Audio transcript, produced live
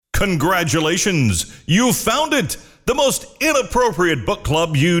Congratulations, you found it! The most inappropriate book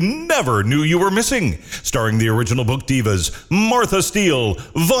club you never knew you were missing. Starring the original book divas, Martha Steele,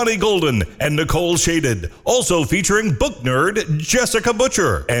 Vonnie Golden, and Nicole Shaded. Also featuring book nerd, Jessica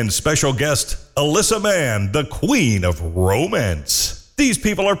Butcher. And special guest, Alyssa Mann, the queen of romance. These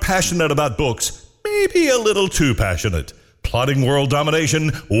people are passionate about books, maybe a little too passionate. Plotting world domination,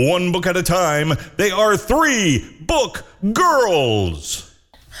 one book at a time. They are 3 book girls.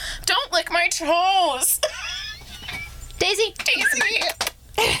 Don't lick my toes. Daisy.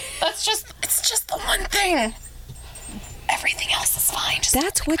 It's just the one thing. Everything else is fine.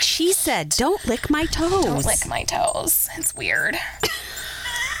 That's what she said. Don't lick my toes. Don't lick my toes. It's weird.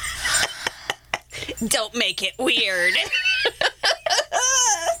 Don't make it weird.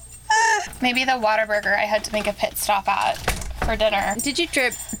 Maybe the Whataburger I had to make a pit stop at for dinner. Did you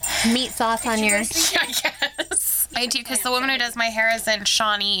drip meat sauce on yours? Yeah, yes. I do, because the woman who does my hair is in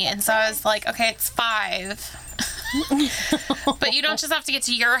Shawnee, and so I was like, okay, it's 5. But you don't just have to get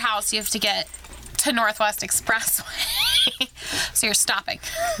to your house, you have to get to Northwest Expressway. So you're stopping.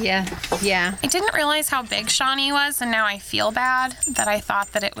 Yeah. I didn't realize how big Shawnee was, and now I feel bad that I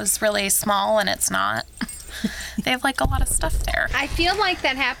thought that it was really small, and it's not. They have, like, a lot of stuff there. I feel like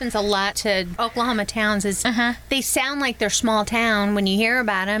that happens a lot to Oklahoma towns. Is they sound like they're small town when you hear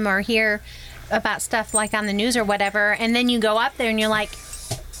about them or hear about stuff like on the news or whatever, and then you go up there and you're like,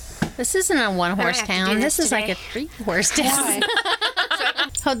 this isn't a 1-horse town. This is like a 3-horse town.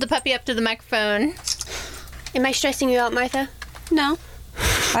 Hold the puppy up to the microphone. Am I stressing you out, Martha? No.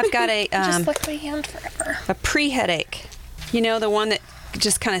 I've got Just lick my hand forever. a pre-headache. You know, the one that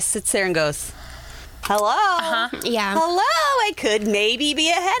just kind of sits there and goes, hello? Yeah. Hello, I could maybe be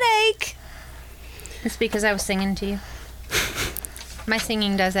a headache. It's because I was singing to you. My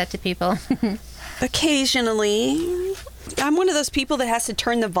singing does that to people. Occasionally. I'm one of those people that has to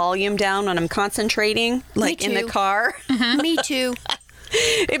turn the volume down when I'm concentrating, like in the too. car. Me too.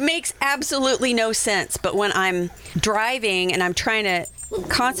 It makes absolutely no sense, but when I'm driving and I'm trying to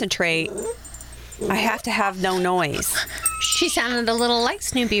concentrate, I have to have no noise. She sounded a little like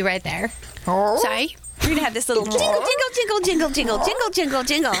Snoopy right there. Sorry? We're going to have this little jingle, jingle, jingle, jingle, jingle, jingle, jingle,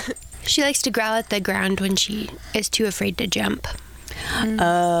 jingle. She likes to growl at the ground when she is too afraid to jump.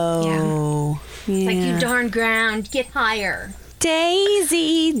 Oh. Yeah. Like, you darn ground, get higher.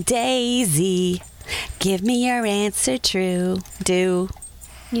 Daisy, Daisy, give me your answer true. Do.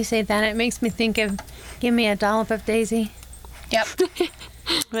 You say that, it makes me think of Give Me a Dollop of Daisy. Yep.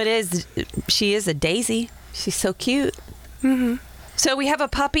 It is. She is a daisy. She's so cute. Mm-hmm. So we have a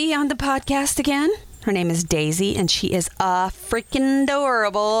puppy on the podcast again. Her name is Daisy, and she is freaking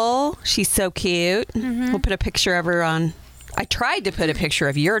adorable. She's so cute. Mm-hmm. We'll put a picture of her on. I tried to put a picture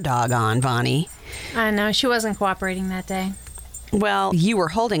of your dog on, Vonnie. I know, she wasn't cooperating that day. Well, you were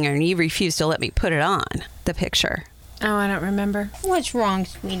holding her, and you refused to let me put it on, the picture. Oh, I don't remember. What's wrong,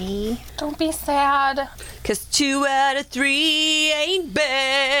 sweetie? Don't be sad. 'Cause 2 out of 3 ain't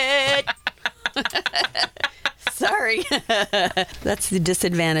bad. Sorry. That's the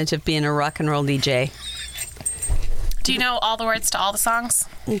disadvantage of being a rock and roll DJ. Do you know all the words to all the songs?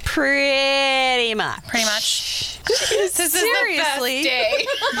 Pretty much. Pretty much. This is seriously. the best day.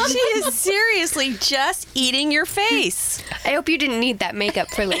 She is seriously just eating your face. I hope you didn't need that makeup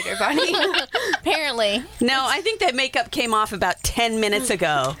for later, Bonnie. Apparently. No, I think that makeup came off about 10 minutes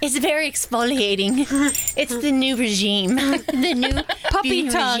ago. It's very exfoliating. It's the new regime. The new Puppy beauty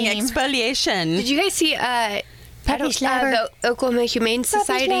tongue regime. exfoliation. Did you guys see the Oklahoma Humane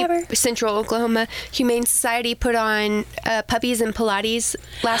Society, Central Oklahoma Humane Society put on Puppies and Pilates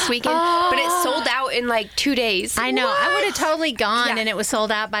last weekend, but it sold out in like 2 days. I know. I would have totally gone, Yeah. and it was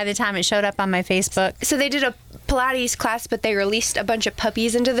sold out by the time it showed up on my Facebook. So they did a Pilates class, but they released a bunch of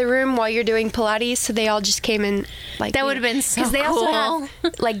puppies into the room while you're doing Pilates, so they all just came in like That would have been so because they cool. also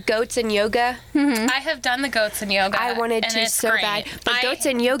have like goats and yoga. I have done the goats and yoga. I wanted and to it's so great. bad, but goats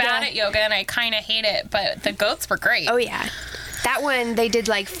and yoga. I'm bad at yoga, and I kind of hate it, but the goats were great. Oh yeah, that one they did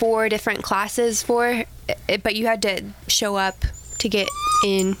like 4 different classes for, but you had to show up to get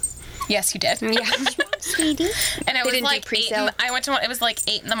in. Yes, you did. Yeah, Sweetie. And it They was didn't do like 8 pre-sale. I went to one, it was like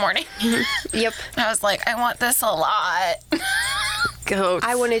 8 in the morning. yep. And I was like, I want this a lot. Goats.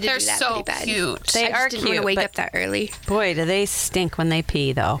 I wanted to They're do that so pretty bad. cute. They I just are didn't want cute, to wake but- up that early. Boy, do they stink when they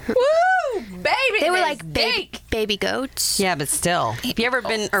pee, though. Woo! Baby! They were like baby goats. Yeah, but still. Have you ever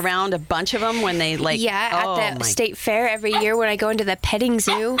been around a bunch of them when they like... Yeah, oh, at the my state fair every year when I go into the petting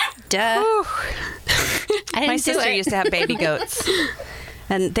zoo. Duh. I didn't My do sister it. used to have baby goats.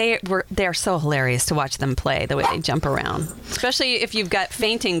 And they're so hilarious to watch them play, the way they jump around. Especially if you've got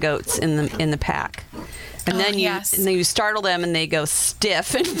fainting goats in the pack. And then you startle them and they go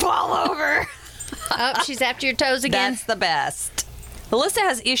stiff and fall over. Oh, she's after your toes again. That's the best. Alyssa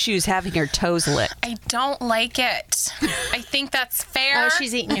has issues having her toes licked. I don't like it. I think that's fair. Oh,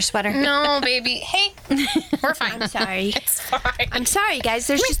 she's eating your sweater. No, baby. Hey, we're fine. I'm sorry. It's fine. I'm sorry, guys.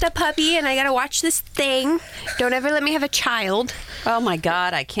 There's just a puppy, and I gotta watch this thing. Don't ever let me have a child. Oh my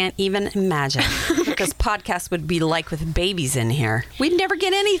God, I can't even imagine what this podcast would be like with babies in here. We'd never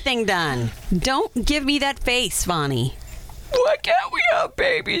get anything done. Don't give me that face, Vonnie. Why can't we have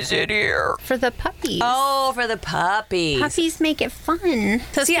babies in here? For the puppies. Oh, for the puppies. Puppies make it fun.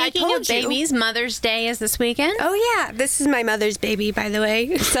 So See, I speaking told of you. babies, Mother's Day is this weekend. Oh yeah, this is my mother's baby, by the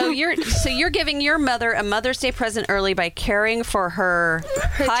way. So you're giving your mother a Mother's Day present early by caring for her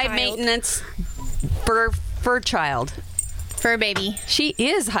high child. maintenance fur child. Fur baby. She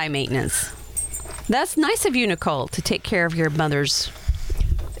is high maintenance. That's nice of you, Nicole, to take care of your mother's.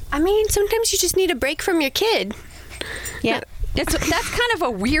 I mean, sometimes you just need a break from your kid. Yeah. That's kind of a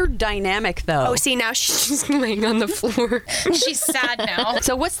weird dynamic, though. Oh, see, now she's just laying on the floor. She's sad now.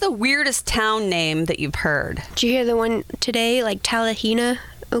 So what's the weirdest town name that you've heard? Did you hear the one today, like Tallahena,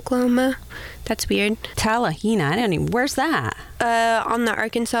 Oklahoma? That's weird. Tallahena. I don't even. Where's that? On the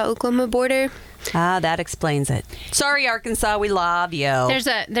Arkansas-Oklahoma border. Ah, that explains it. Sorry, Arkansas, we love you. There's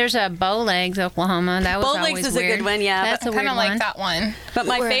a Bowlegs, Oklahoma. That was Bowlegs always is a weird. good one, yeah. That's a Kind weird of one. like that one. But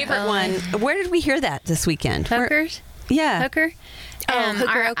my Where- favorite one. Where did we hear that this weekend? Hookers. Yeah. Hooker.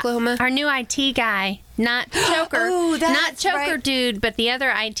 Hooker, Oklahoma. Our new IT guy, not Choker. Oh, that's not Choker right. dude, but the other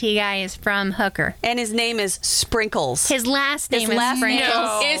IT guy is from Hooker. And his name is Sprinkles. His last name His is last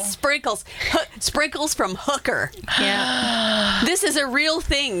Sprinkles. name is Sprinkles. Sprinkles from Hooker. Yeah. This is a real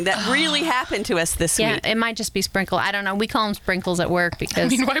thing that really happened to us this Yeah, week. it might just be Sprinkle. I don't know. We call him Sprinkles at work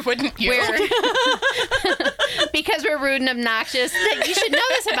because Why wouldn't you? because we're rude and obnoxious. You should know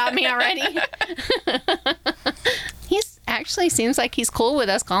this about me already. He's actually seems like he's cool with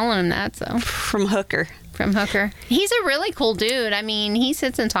us calling him that. So From Hooker. from Hooker, he's a really cool dude. I mean, he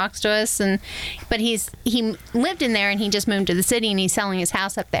sits and talks to us, but he lived in there and he just moved to the city and he's selling his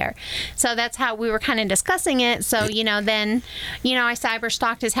house up there. So that's how we were kind of discussing it. So then I cyber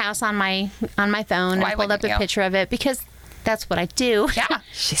stalked his house on my phone Why and pulled up wouldn't a you? picture of it because that's what I do. Yeah.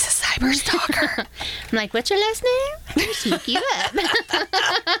 She's a cyber stalker. I'm like, what's your last name? I'll sneak you up.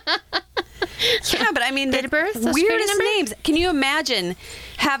 Yeah, but I mean, Date of birth, social weirdest security number? names. Can you imagine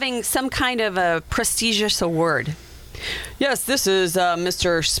having some kind of a prestigious award? Yes, this is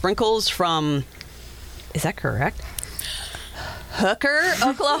Mr. Sprinkles from. Is that correct? Hooker,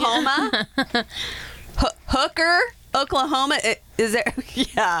 Oklahoma. Hooker, Oklahoma. Is there?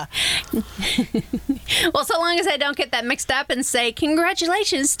 Yeah. Well, so long as I don't get that mixed up and say,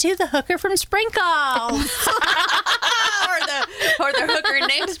 congratulations to the hooker from Sprinkles. or the hooker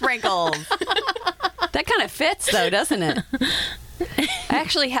named Sprinkles. That kind of fits, though, doesn't it? I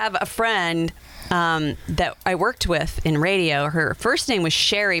actually have a friend that I worked with in radio. Her first name was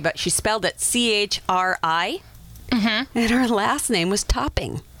Sherry, but she spelled it CHRI. Mm-hmm. And her last name was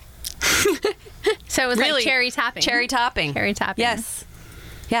Topping. So it was Really? like cherry topping. Cherry Topping. Cherry topping. Yes.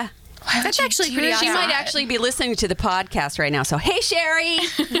 Yeah. That's actually pretty She awesome. might actually be listening to the podcast right now. So, hey, Sherry.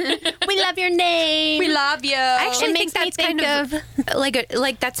 We love your name. We love you. I actually It think makes me that's think kind of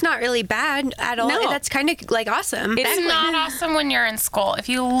like that's not really bad at all. No. That's kind of like awesome. It's not awesome when you're in school. If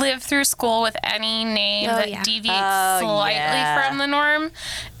you live through school with any name Oh, that yeah. deviates Oh, slightly yeah. from the norm,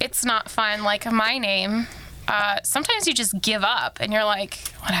 it's not fun. Like my name, sometimes you just give up and you're like,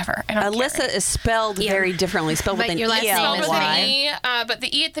 whatever. I don't Alyssa care. is spelled very differently, spelled But with an your last name Spelled is with Y. an E, but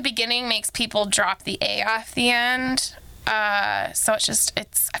the E at the beginning makes people drop the A off the end. So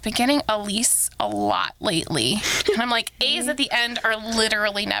I've been getting Elise a lot lately. And I'm like, A's at the end are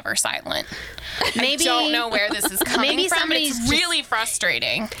literally never silent. Maybe I don't know where this is coming maybe from. somebody's It's just- really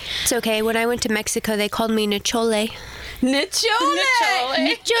frustrating. It's okay. When I went to Mexico, they called me Nachole.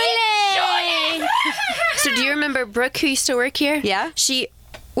 Nichole. Julie. So do you remember Brooke, who used to work here? Yeah. She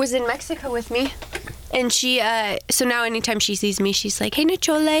was in Mexico with me. And she, so now anytime she sees me, she's like, hey,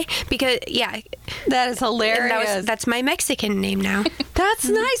 Nachole. Because, yeah. That is hilarious. And that's my Mexican name now. That's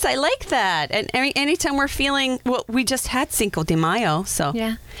nice. I like that. And anytime we're feeling, well, we just had Cinco de Mayo, so.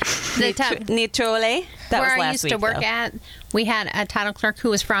 Yeah. The top, Nichole. That where was I last used week, to work though. at, we had a title clerk who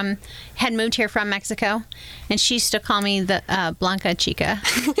was had moved here from Mexico, and she used to call me the Blanca Chica,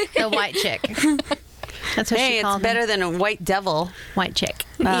 the white chick. That's what Hey, she it's called better me. than a white devil. White chick.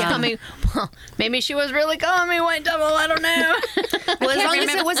 She called me, well, maybe she was really calling me white devil. I don't know. Well, as long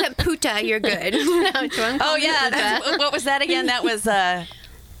as it wasn't puta, you're good. No, she wasn't Oh, calling me yeah. Puta. What was that again? That was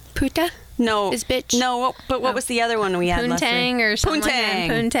Puta? No. Is bitch? No, but what was the other one we had? Poontang or something like that.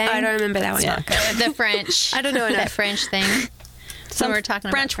 Poontang. I don't remember that one. Yeah. The French. I don't know that enough. French thing. Some we were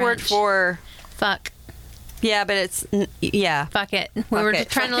talking French about word for... fuck. Yeah, but it's... Yeah. Fuck it. We were it.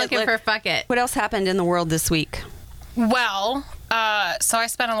 trying to Fuck it. look for fuck it. What else happened in the world this week? Well, so I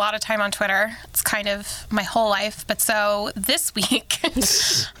spent a lot of time on Twitter. It's kind of my whole life. But so this week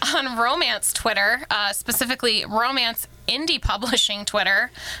on romance Twitter, specifically romance indie publishing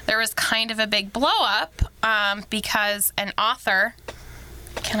Twitter, there was kind of a big blow up because an author...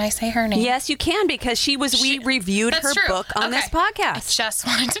 Can I say her name? Yes, you can, because we reviewed That's her true. book on this Okay. podcast. Just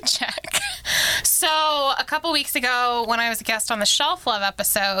wanted to check. So a couple weeks ago, when I was a guest on the Shelf Love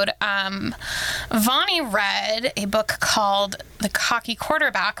episode, Vonnie read a book called The Cocky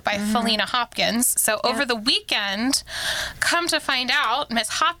Quarterback by Felina Hopkins. So over the weekend, come to find out, Miss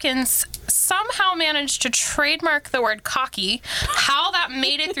Hopkins somehow managed to trademark the word cocky. How that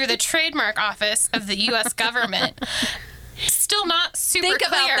made it through the trademark office of the U.S. government, still not super Think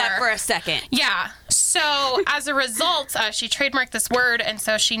clear. about that for a second. Yeah. So as a result, she trademarked this word, and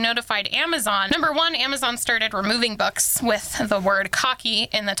so she notified Amazon. Number one, Amazon started removing books with the word cocky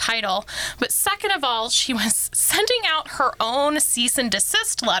in the title. But second of all, she was sending out her own cease and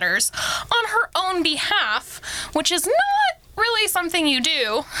desist letters on her own behalf, which is not really something you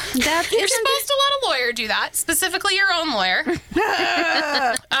do. You're supposed to let a lawyer do that, specifically your own lawyer.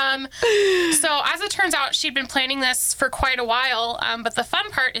 So as it turns out, she'd been planning this for quite a while, but the fun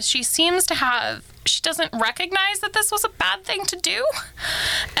part is she doesn't recognize that this was a bad thing to do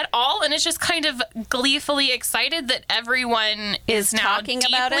at all, and is just kind of gleefully excited that everyone is now talking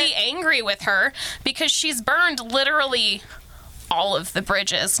about deeply it? angry with her because she's burned literally all of the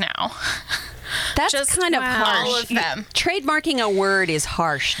bridges now. That's Just kind of harsh. all of them. Trademarking a word is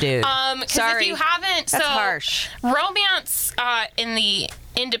harsh, dude. Because Sorry. if you haven't, That's so harsh. romance in the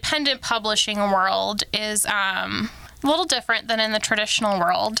independent publishing world is a little different than in the traditional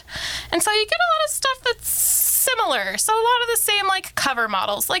world, and so you get a lot of stuff that's similar. So a lot of the same like cover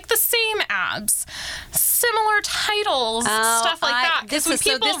models, like the same abs, similar titles, stuff like that. Because when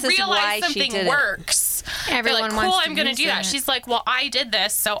people why realize she did something it. works, Everyone they're like, wants cool, to I'm going to use do that. it. She's like, well, I did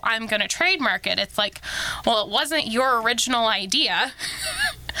this, so I'm going to trademark it. It's like, well, it wasn't your original idea.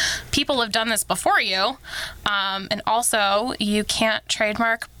 People have done this before you. And also, you can't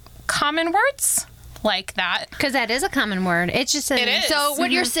trademark common words like that. Because that is a common word. It's just It is. So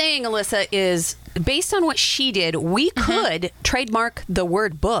what you're saying, Alyssa, is based on what she did, we could trademark the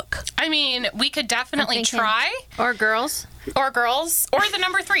word book. I mean, we could definitely thinking- try, or girls. or girls, or the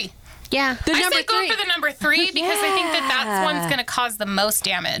number 3. Yeah. The I number say go 3. for the number 3 because I think that's one's going to cause the most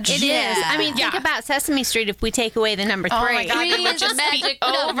damage. It is. I mean, think Yeah. about Sesame Street if we take away the number 3. Oh my God, it would just be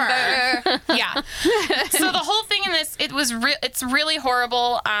over. Yeah. So the whole thing in this, it's really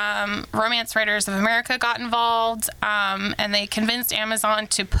horrible. Romance Writers of America got involved, and they convinced Amazon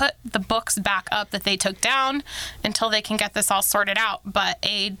to put the books back up that they took down until they can get this all sorted out. But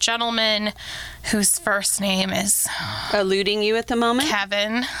a gentleman whose first name is Eluding you at the moment?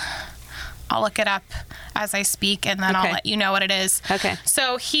 Kevin. I'll look it up as I speak, and then Okay. I'll let you know what it is. Okay.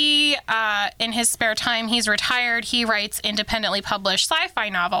 So he, in his spare time, he's retired. He writes independently published sci-fi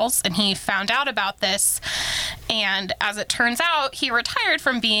novels, and he found out about this. And as it turns out, he retired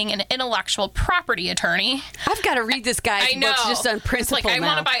from being an intellectual property attorney. I've got to read this guy's I know. books just on principle It's like, I now.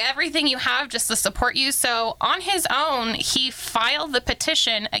 want to buy everything you have just to support you. So on his own, he filed the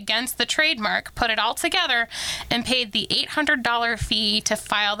petition against the trademark, put it all together, and paid the $800 fee to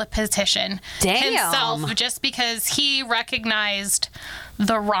file the petition Damn. himself, just because he recognized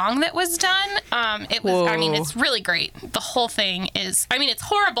the wrong that was done. It was, I mean, Whoa. it's really great. The whole thing is, I mean, it's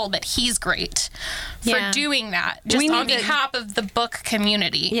horrible, but he's great Yeah. for doing that, just We on need to- behalf of the book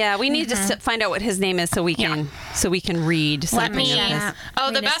community. Yeah, we need to find out what his name is so we can read Let something me. of Yeah. this. Oh,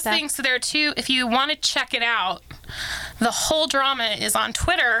 the Read his best stuff. thing. So there are two. If you want to check it out, the whole drama is on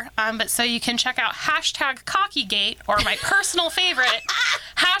Twitter. But so you can check out #CockyGate or my personal favorite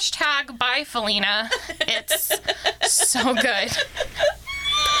 #by Felina. It's so good.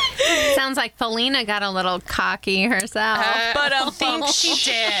 Sounds like Felina got a little cocky herself. But I think she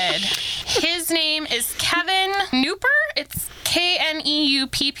did. His name is Kevin Neuper. It's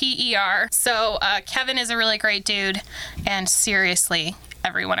KNEUPPER. So Kevin is a really great dude, and seriously,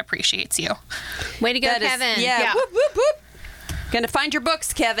 everyone appreciates you. Way to go, That is- Kevin. yeah. Yeah. Whoop, whoop, whoop. Gonna find your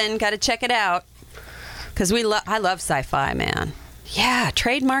books, Kevin. Got to check it out. Because I love sci-fi, man. Yeah,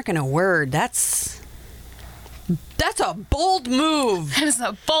 trademarking a word. That's a bold move. That is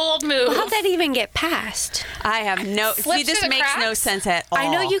a bold move. How'd that even get passed? I have no. Slipped See, this through the makes no cracks? sense at all. I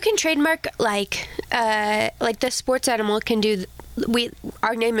know you can trademark like the sports animal can do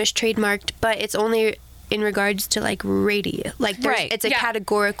our name is trademarked, but it's only in regards to like radio. Like it's a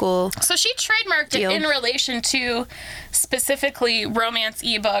categorical. So she trademarked it in relation to specifically romance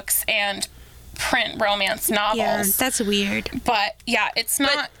ebooks and print romance novels. Yeah, that's weird. But yeah, it's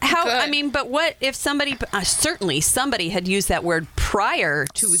not How? good. I mean, but what if somebody? Certainly, somebody had used that word prior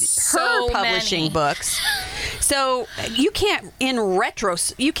to her publishing many. books. So you can't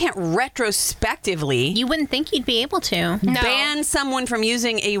retrospectively. You wouldn't think you'd be able to. No. ban someone from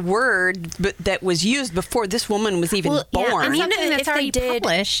using a word that was used before this woman was even born. Yeah, and Even something that's if they already did,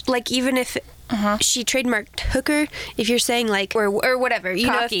 published. like even if she trademarked hooker, if you're saying like or whatever, you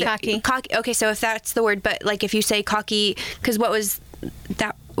Cocky. know, if cocky. Okay, so if that's the word, but like if you say cocky, because what was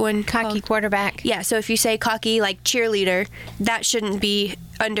that one? Cocky called? quarterback. Yeah, so if you say cocky like cheerleader, that shouldn't be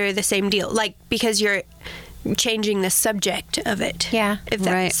under the same deal, like because you're changing the subject of it. Yeah. If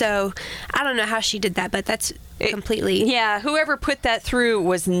that, Right. So I don't know how she did that, but that's completely. Yeah, whoever put that through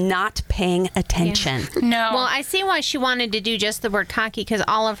was not paying attention. No. Well, I see why she wanted to do just the word cocky because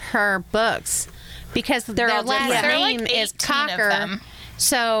all of her books, because their all last different. There are like name is 18 of Cocker. them.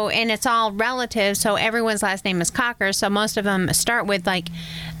 So, and it's all relative. So everyone's last name is Cocker. So most of them start with like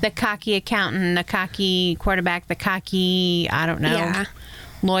the cocky accountant, the cocky quarterback, the cocky, I don't know, Yeah.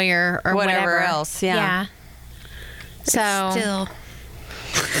 lawyer or Whatever whatever else, yeah. So Still.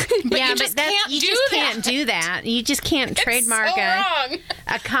 yeah, you just that's, can't you do just that. can't do that. You just can't trademark so wrong.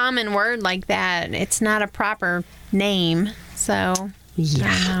 a common word like that. It's not a proper name. So I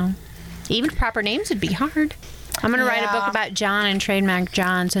don't know. Even proper names would be hard. I'm going to write a book about John and trademark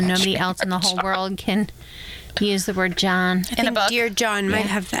John so nobody else in the whole world can use the word John. In a think book. Dear John might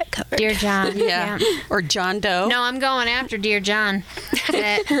have that covered. Dear John. Yeah. Or John Doe. No, I'm going after Dear John.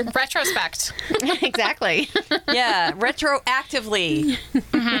 Retrospect. Exactly. Yeah, retroactively.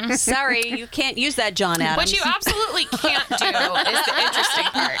 Sorry, you can't use that, John Adams. Which you absolutely can't do is the interesting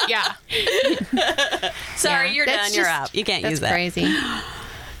part. Yeah. Sorry, Yeah, you're that's done. You're just- out. You can't That's use that. crazy.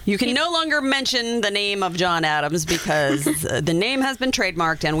 You can no longer mention the name of John Adams because the name has been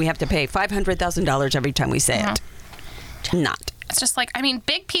trademarked and we have to pay $500,000 every time we say it. Not. It's just like, I mean,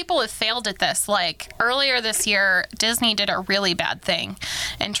 big people have failed at this. Like, earlier this year, Disney did a really bad thing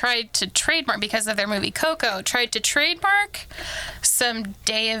and tried to trademark, because of their movie Coco, tried to trademark some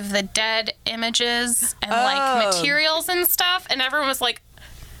Day of the Dead images and, like, materials and stuff. And everyone was like,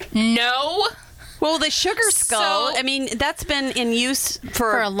 no. Well, the sugar skull, So- I mean, that's been in use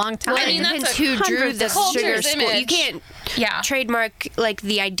for For a long time. I mean, Depends that's who drew hundreds the of sugar cultures school. You image. can't Yeah. trademark like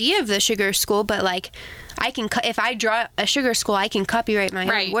the idea of the sugar school, but like I can if I draw a sugar school, I can copyright my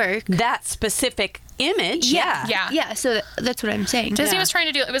Right. own work. that specific image. Yeah. Yeah. So that's what I'm saying. Disney Yeah. was trying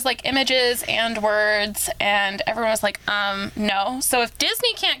to do it was like images and words, and everyone was like, no. So if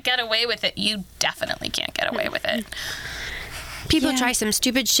Disney can't get away with it, you definitely can't get away with it. People try some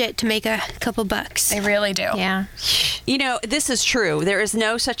stupid shit to make a couple bucks. They really do. Yeah. You know, this is true. There is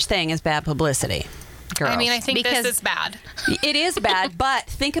no such thing as bad publicity. Girls. I mean, I think Because- this is bad. It is bad, but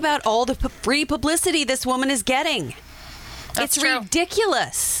think about all the free publicity this woman is getting. That's It's true.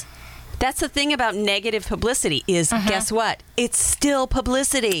 ridiculous. That's the thing about negative publicity is, guess what? It's still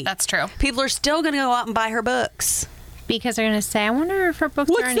publicity. That's true. People are still going to go out and buy her books. Because they're going to say, I wonder if her books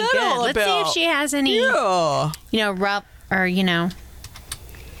What's are any that good. all Let's see about? if she has any, Yeah.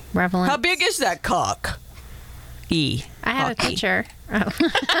 relevant. How big is that cock? E. I have a Hockey. picture. Oh.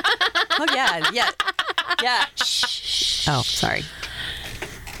 Oh, yeah. Yeah. Shh. Oh, sorry.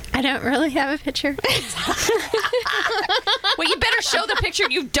 I don't really have a picture. Well, you better show the picture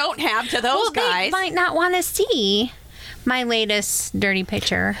you don't have to those Well, guys. they might not want to see my latest dirty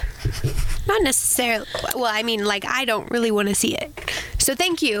picture. Not necessarily. Well, I mean, like I don't really want to see it. So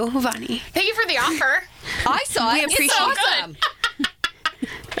thank you, Vani. Thank you for the offer. I saw We it. It's appreciate awesome.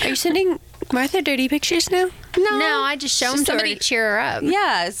 Are you sending Martha dirty pictures now? No, I just show them to her somebody- to cheer her up.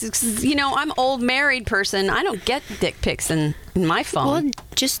 Yeah, you know, I'm old married person. I don't get dick pics in my phone. Well,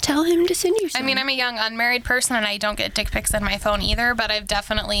 just tell him to send you some. I mean, I'm a young unmarried person and I don't get dick pics in my phone either, but I've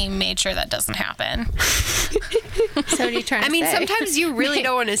definitely made sure that doesn't happen. So what are you trying to I mean, say? sometimes you really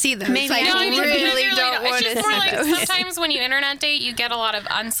don't want to see them. Maybe Like, I No, I you mean, really you don't want It's to just more see like those. sometimes when you internet date, you get a lot of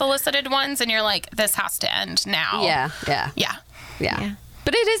unsolicited ones and you're like, this has to end now. Yeah. Yeah.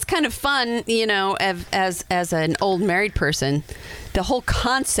 But it is kind of fun, you know, as an old married person, the whole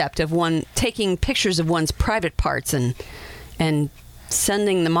concept of one taking pictures of one's private parts and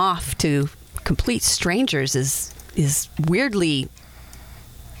sending them off to complete strangers is weirdly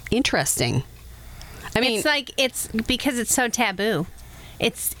interesting. I mean, it's because it's so taboo.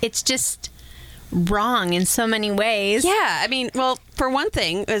 It's just wrong in so many ways. yeah, I mean, well, for one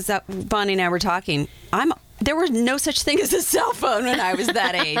thing, as Bonnie and I were talking, I'm there was no such thing as a cell phone when I was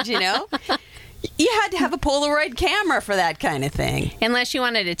that age, you know? You had to have a Polaroid camera for that kind of thing. Unless you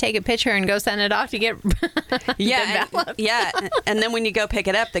wanted to take a picture and go send it off to get developed. And then when you go pick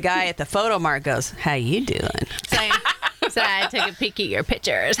it up, the guy at the photo mart goes, "How you doing?" So I took a peek at your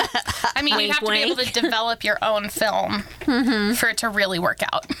pictures. I mean, you have to be able to develop your own film for it to really work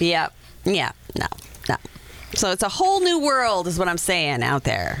out. Yeah. No. So it's a whole new world is what I'm saying out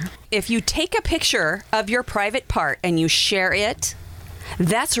there. If you take a picture of your private part and you share it,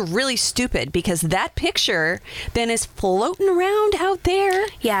 that's really stupid because that picture then is floating around out there.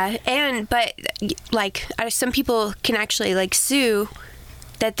 Yeah, but like some people can actually like sue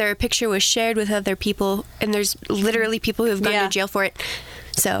that their picture was shared with other people, and there's literally people who have gone to jail for it.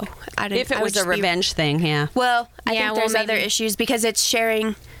 So if it was a revenge thing, yeah. Well, I think there's other issues because it's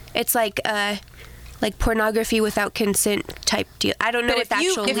sharing. It's like pornography without consent type deal. I don't know what the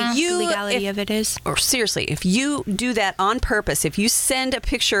actual legality of it is. Or seriously, if you do that on purpose, if you send a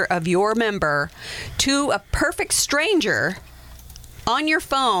picture of your member to a perfect stranger on your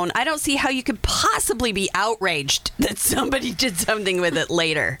phone, I don't see how you could possibly be outraged that somebody did something with it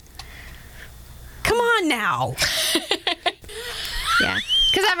later. Come on now. Yeah.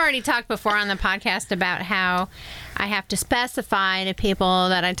 Because I've already talked before on the podcast about how I have to specify to people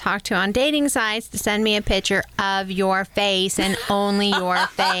that I talk to on dating sites to send me a picture of your face and only your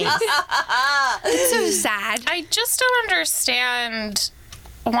face. It's so sad. I just don't understand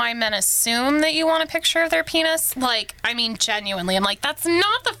why men assume that you want a picture of their penis. Like, I mean, genuinely, I'm like, that's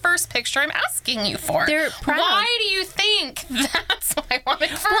not the first picture I'm asking you for. They're proud. Why do you think that's what I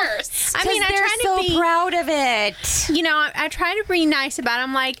wanted first? I mean, I they're try so to be proud of it. You know, I try to be nice about it.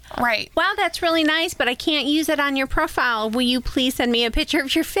 I'm like, right. Wow, that's really nice, but I can't use it on your profile. Will you please send me a picture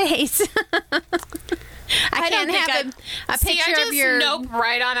of your face? I can't have a picture of your nope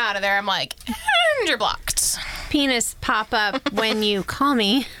right on out of there. I'm like, and you're blocked. Penis pop up when you call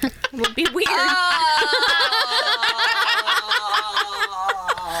me. Would be weird.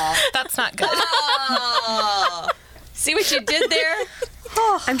 That's not good. See what you did there?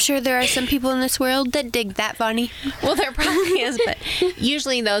 I'm sure there are some people in this world that dig that, Vonnie. Well, there probably is, but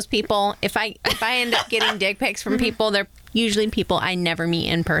usually those people, if I end up getting dick pics from people, they're usually people I never meet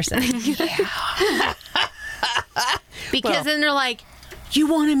in person. Yeah. Because then they're like, "You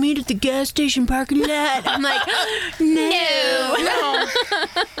want to meet at the gas station parking lot?" I'm like, no.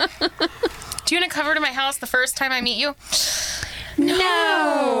 Do you want to cover to my house the first time I meet you?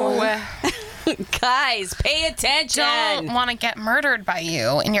 No. Guys, pay attention. Don't want to get murdered by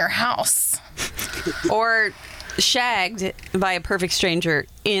you in your house. Or shagged by a perfect stranger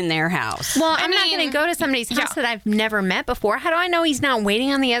in their house. Well, I'm not going to go to somebody's house that I've never met before. How do I know he's not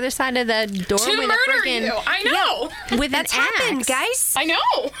waiting on the other side of the door to with murder a freaking... you? I know. With That's an axe. happened, guys. I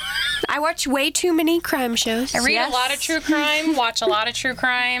know. I watch way too many crime shows. I read a lot of true crime, watch a lot of true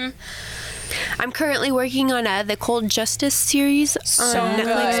crime. I'm currently working on the Cold Justice series on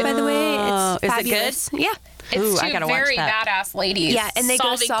Netflix, good. by the way. It's Is fabulous. it good? Yeah. It's I two gotta watch very that. badass ladies And they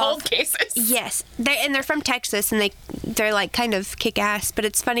solving go solve cold cases. Yes, they're from Texas, and they're like kind of kick ass. But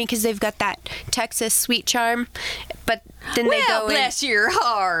it's funny because they've got that Texas sweet charm, but then they go bless your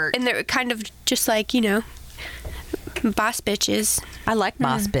heart. and they're kind of just like boss bitches. I like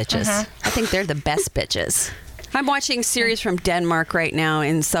boss bitches. I think they're the best bitches. I'm watching series from Denmark right now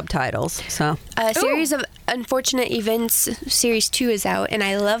in subtitles. So A series of unfortunate events. Series 2 is out, and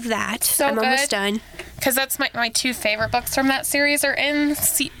I love that. So I'm almost good. done. Because that's my two favorite books from that series are in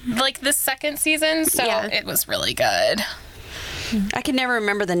the second season, so it was really good. I can never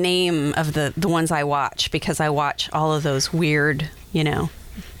remember the name of the ones I watch because I watch all of those weird,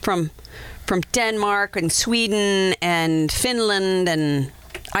 from Denmark and Sweden and Finland and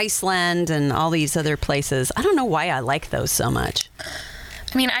Iceland and all these other places. I don't know why I like those so much.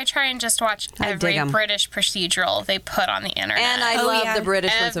 I mean, I try and just watch every British procedural they put on the internet. And I love the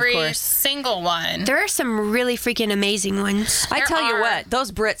British ones, of every course. single one. There are some really freaking amazing ones. I tell you what,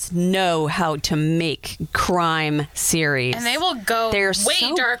 those Brits know how to make crime series. And they will go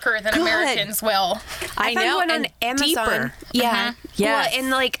way darker than Americans will. I found one on Amazon. Deeper. Yeah. Yes.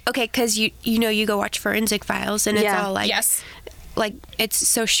 Well, and because you you go watch Forensic Files, and it's all like like it's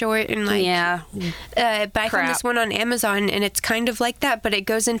so short and like but I found this one on Amazon, and it's kind of like that, but it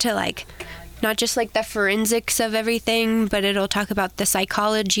goes into like not just like the forensics of everything, but it'll talk about the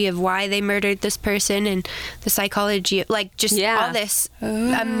psychology of why they murdered this person and the psychology of like just all this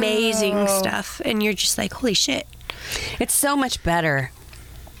amazing stuff, and you're just like, holy shit. It's so much better.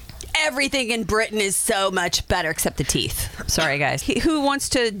 Everything in Britain is so much better except the teeth. Sorry, guys. Who wants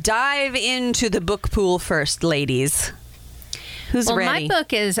to dive into the book pool first, ladies? Who's Well, ready? my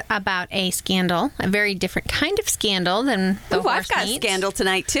book is about a scandal, a very different kind of scandal than the Ooh, I've horse got meat. scandal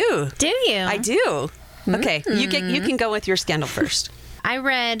tonight too. Do you? I do. Okay, you can go with your scandal first. I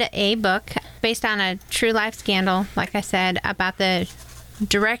read a book based on a true life scandal, like I said, about the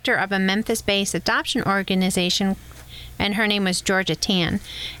director of a Memphis-based adoption organization, and her name was Georgia Tan.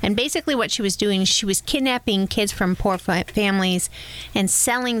 And basically what she was doing, she was kidnapping kids from poor families and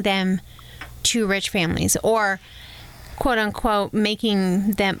selling them to rich families, or quote unquote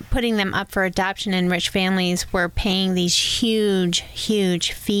putting them up for adoption, and rich families were paying these huge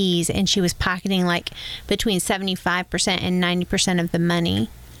fees, and she was pocketing like between 75% and 90% of the money.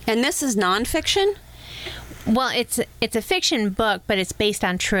 And this is nonfiction? Well, it's a fiction book, but it's based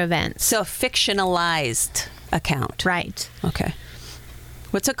on true events. So fictionalized account. Right. Okay.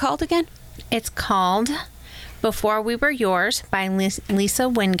 What's it called again? It's called Before We Were Yours by Lisa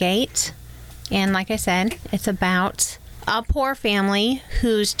Wingate. And like I said, it's about a poor family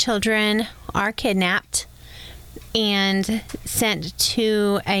whose children are kidnapped and sent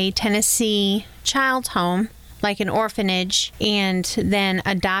to a Tennessee child's home, like an orphanage, and then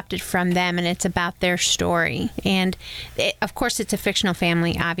adopted from them, and it's about their story. And of course it's a fictional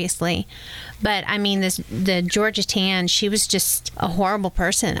family, obviously, but I mean, the Georgia Tan, she was just a horrible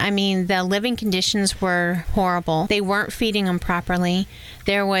person. I mean, the living conditions were horrible. They weren't feeding them properly.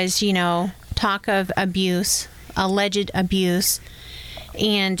 There was, talk of abuse, alleged abuse,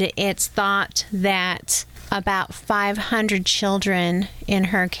 and it's thought that about 500 children in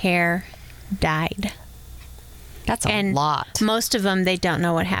her care died. That's a lot. Most of them, they don't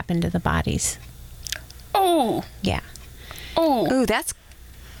know what happened to the bodies. Oh. Yeah. Oh. Ooh, that's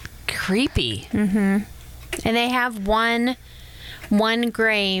creepy. And they have one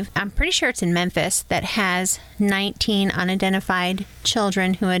grave, I'm pretty sure it's in Memphis, that has 19 unidentified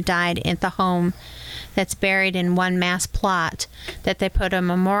children who had died at the home, that's buried in one mass plot that they put a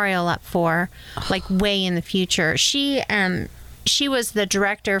memorial up for, like way in the future. She was the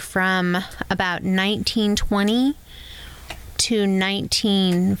director from about 1920 to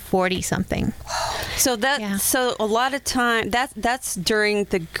 1940 something. So so a lot of time that's during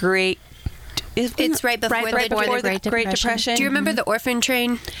the Great. It's right before the Great Depression. Do you remember the orphan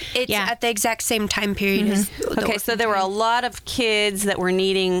train? It's at the exact same time period as the Okay, so there were a lot of kids that were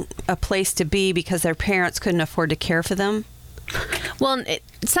needing a place to be because their parents couldn't afford to care for them. Well,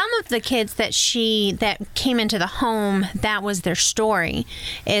 some of the kids that came into the home, that was their story,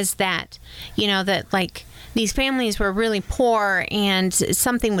 is that, that like these families were really poor and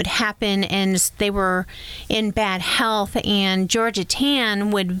something would happen and they were in bad health, and Georgia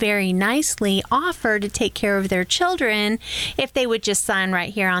Tan would very nicely offer to take care of their children if they would just sign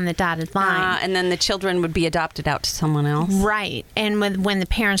right here on the dotted line. And then the children would be adopted out to someone else. Right. And when the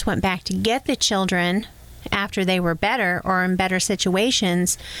parents went back to get the children after they were better or in better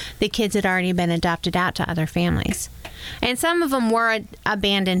situations, the kids had already been adopted out to other families. And some of them were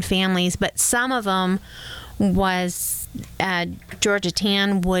abandoned families, but some of them was Georgia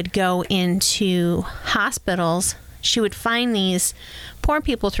Tan would go into hospitals. She would find these poor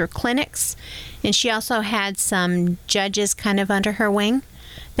people through clinics, and she also had some judges kind of under her wing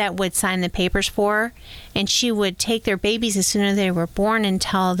that would sign the papers for her, and she would take their babies as soon as they were born and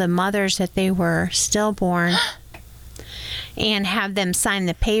tell the mothers that they were stillborn and have them sign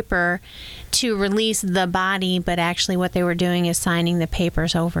the paper to release the body, but actually what they were doing is signing the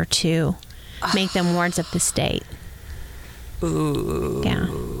papers over to make them wards of the state. Ooh. Yeah.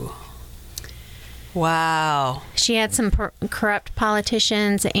 Wow. She had some corrupt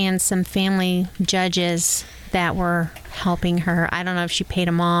politicians and some family judges that were helping her. I don't know if she paid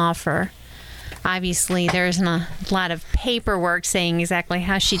them off, or obviously there isn't a lot of paperwork saying exactly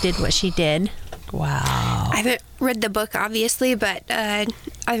how she did what she did. Wow. I haven't read the book, obviously, but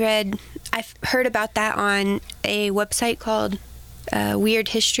I've heard about that on a website called Weird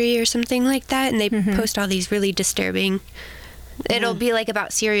History or something like that, and they post all these really disturbing. It'll be like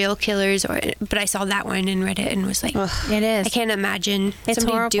about serial killers, but I saw that one and read it and was like, It is. I can't imagine It's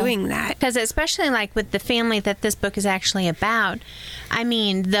somebody horrible. doing that. Because especially like with the family that this book is actually about, I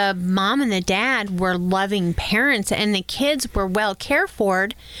mean, the mom and the dad were loving parents and the kids were well cared for.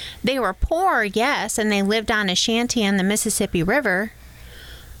 They were poor, yes, and they lived on a shanty on the Mississippi River,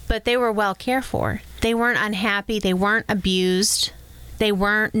 but they were well cared for. They weren't unhappy. They weren't abused. They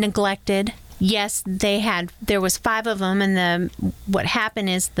weren't neglected. Yes, there was 5 of them, and what happened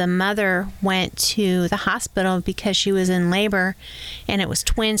is the mother went to the hospital because she was in labor, and it was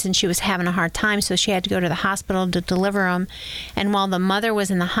twins, and she was having a hard time, so she had to go to the hospital to deliver them. And while the mother was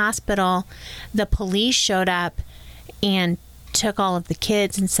in the hospital, the police showed up and took all of the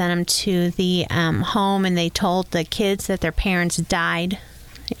kids and sent them to the home, and they told the kids that their parents died.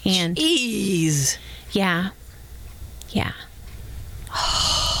 And Jeez. yeah.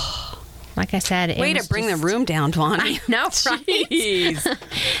 Like I said, it Way was to bring just, the room down, Vonnie. No, right? Jeez.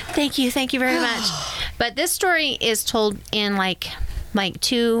 Thank you very much. But this story is told in like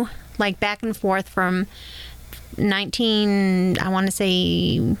two, like back and forth from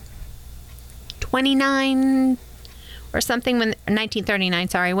 1929 or something, 1939,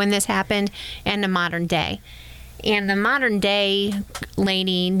 sorry, when this happened, and the modern day. And the modern day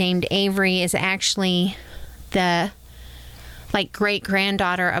lady named Avery is actually the great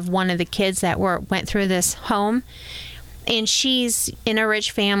granddaughter of one of the kids that went through this home. And she's in a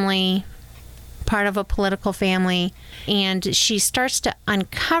rich family, part of a political family, and she starts to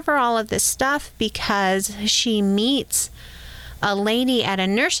uncover all of this stuff because she meets a lady at a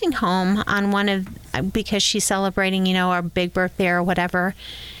nursing home because she's celebrating, a big birthday or whatever,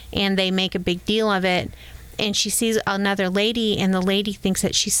 and they make a big deal of it. And she sees another lady, and the lady thinks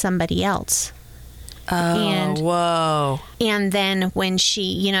that she's somebody else. Whoa. And then when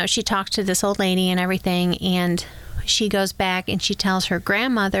she talks to this old lady and everything, and she goes back and she tells her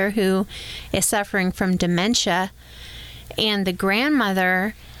grandmother, who is suffering from dementia, and the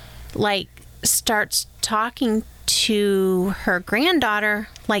grandmother starts talking to her granddaughter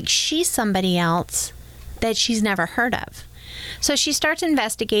like she's somebody else that she's never heard of. So she starts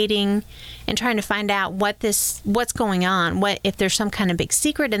investigating and trying to find out what's going on, if there's some kind of big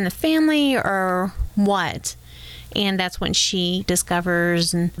secret in the family or what. And that's when she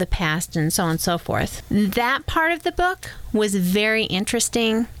discovers the past and so on and so forth. That part of the book was very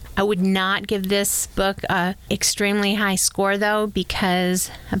interesting. I would not give this book a extremely high score, though, because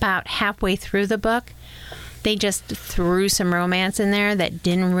about halfway through the book, they just threw some romance in there that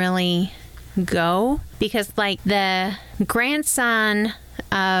didn't really go. Because, the grandson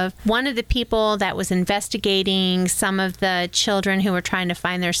of one of the people that was investigating some of the children who were trying to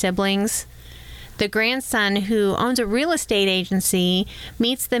find their siblings, the grandson who owns a real estate agency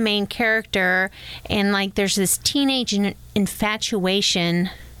meets the main character, and there's this teenage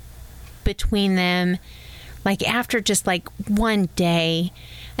infatuation between them, after just one day.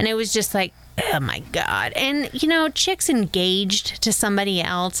 And it was just oh my God. And chick's engaged to somebody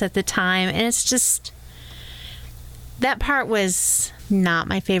else at the time, and it's just, that part was not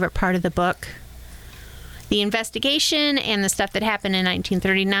my favorite part of the book. The investigation and the stuff that happened in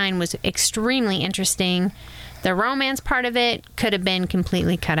 1939 was extremely interesting. The romance part of it could have been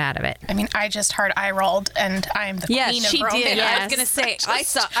completely cut out of it. I mean, I just heard I rolled, and I am the queen of romance. Yes, she did. Yes. I was going to say,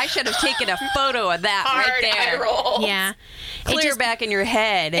 I should have taken a photo of that right there. I rolled. Yeah. Clear back in your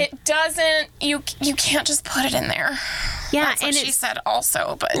head. It doesn't, you can't just put it in there. Yeah, That's what she said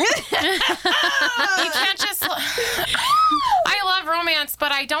also, but you can't just, I love romance,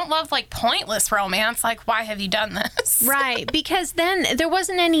 but I don't love pointless romance. Why have you done this? Right, because then there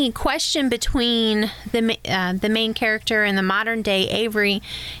wasn't any question between the main character and the modern day Avery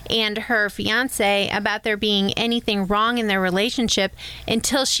and her fiance about there being anything wrong in their relationship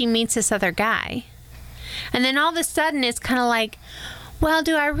until she meets this other guy. And then all of a sudden it's kind of well,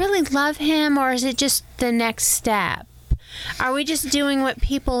 do I really love him, or is it just the next step? Are we just doing what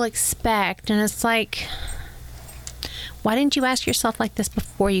people expect? And it's why didn't you ask yourself this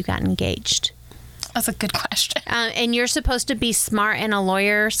before you got engaged? That's a good question. And you're supposed to be smart and a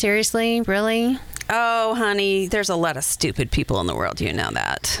lawyer? Seriously? Really? Oh, honey, there's a lot of stupid people in the world. You know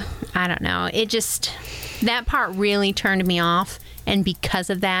that. I don't know. That part really turned me off. And because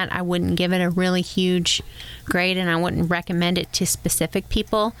of that, I wouldn't give it a really huge grade, and I wouldn't recommend it to specific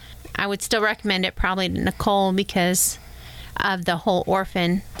people. I would still recommend it probably to Nicole because of the whole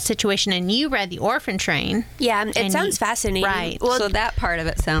orphan situation. And you read The Orphan Train. Yeah, it sounds fascinating. Right. Well, so that part of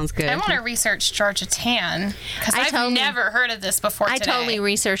it sounds good. I want to research Georgia Tann because I've never heard of this before today. I totally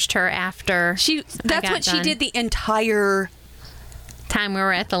researched her after That's what she did the entire time we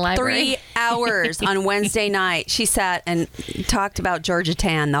were at the library. 3 hours on Wednesday night. She sat and talked about Georgia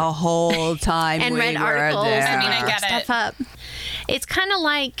Tann the whole time and we read were articles. there. I mean, I get stuff it. Up. It's kind of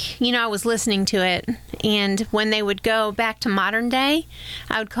I was listening to it, and when they would go back to modern day,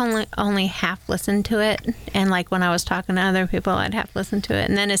 I would only half listen to it, and when I was talking to other people, I'd half listen to it,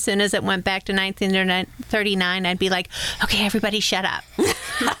 and then as soon as it went back to 1939, I'd be like, okay, everybody shut up.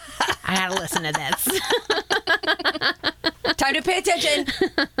 I gotta listen to this. Time to pay attention.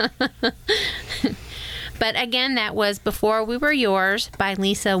 But again, that was Before We Were Yours by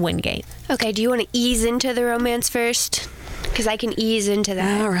Lisa Wingate. Okay, do you want to ease into the romance first? Because I can ease into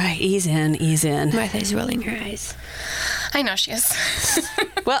that. All right, ease in. Martha's rolling her eyes. I know she is.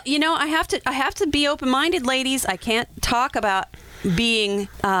 Well, I have to be open-minded, ladies. I can't talk about being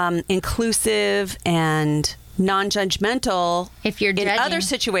inclusive and non-judgmental If you're in judging. other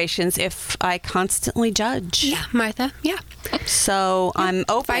situations if I constantly judge. Yeah, Martha. Yeah. So I'm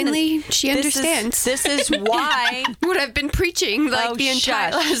open. Finally, she understands. This is why What I've been preaching like the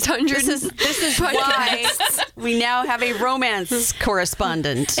entire last 100. This is why we now have a romance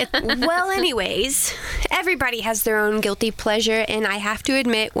correspondent. Well, anyways, everybody has their own guilty pleasure, and I have to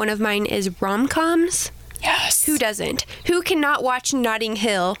admit, one of mine is rom-coms. Yes. Who doesn't? Who cannot watch Notting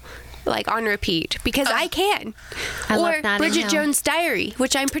Hill like on repeat? Because I can. I love or Notting Bridget Hill. Jones' Diary,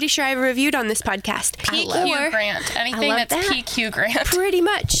 which I'm pretty sure I've reviewed on this podcast. PQ Or Grant. Anything love that's that. PQ Grant. pretty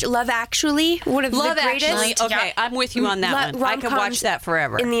much Love Actually, one of Love the greatest Actually. Okay, Yeah. I'm with you on that one. I could watch rom-coms that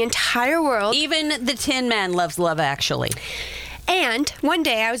forever. in the entire world. Even the Tin Man loves Love Actually. And one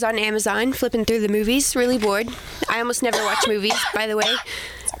day I was on Amazon flipping through the movies, really bored. I almost never watch movies, by the way.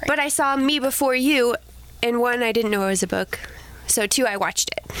 But I saw Me Before You, and one, I didn't know it was a book. So two, I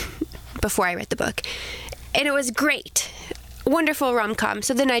watched it before I read the book. And it was great. Wonderful rom-com.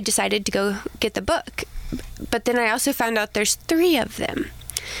 So then I decided to go get the book. But then I also found out there's 3 of them.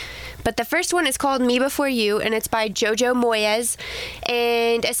 But the first one is called Me Before You, and it's by Jojo Moyes.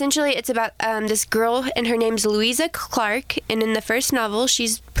 And essentially it's about this girl, and her name's Louisa Clark. And in the first novel,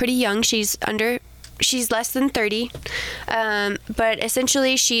 she's pretty young. She's less than 30. But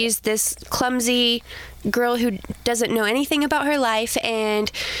essentially she's this clumsy girl who doesn't know anything about her life,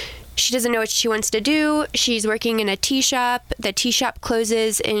 and she doesn't know what she wants to do. She's working in a tea shop. The tea shop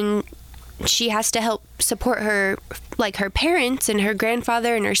closes, and she has to help support her parents and her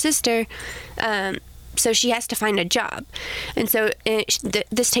grandfather and her sister. So she has to find a job. And so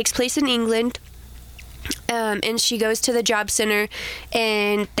this takes place in England. And she goes to the job center,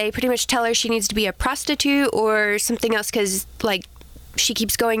 and they pretty much tell her she needs to be a prostitute or something else, because she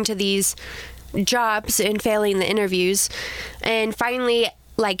keeps going to these jobs and failing the interviews. And finally,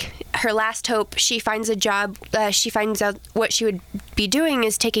 her last hope, she finds a job. She finds out what she would be doing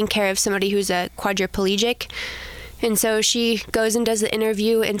is taking care of somebody who's a quadriplegic. And so she goes and does the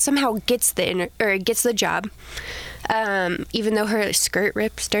interview and somehow gets the job. Even though her skirt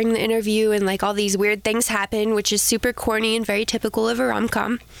rips during the interview, and all these weird things happen, which is super corny and very typical of a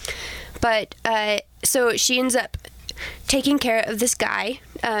rom-com. But so she ends up taking care of this guy.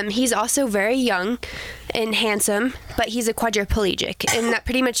 He's also very young and handsome, but he's a quadriplegic, and that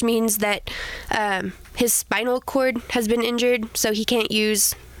pretty much means that his spinal cord has been injured, so he can't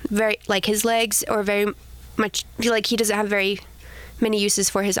use his legs, or very much he doesn't have very many uses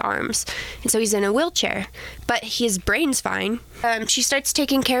for his arms, and so he's in a wheelchair, but his brain's fine. She starts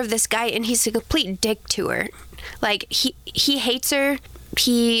taking care of this guy, and he's a complete dick to her. He hates her.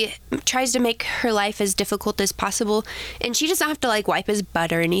 He tries to make her life as difficult as possible, and she doesn't have to wipe his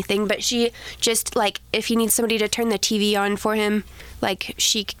butt or anything, but she just if he needs somebody to turn the TV on for him,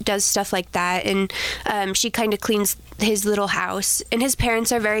 she does stuff like that. And she kind of cleans his little house, and his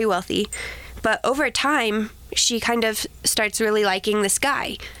parents are very wealthy. But over time, she kind of starts really liking this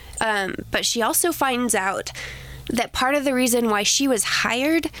guy. But she also finds out that part of the reason why she was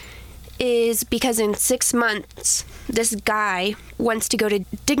hired is because in 6 months, this guy wants to go to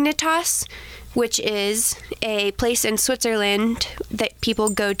Dignitas, which is a place in Switzerland that people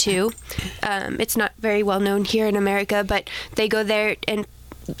go to. It's not very well known here in America, but they go there and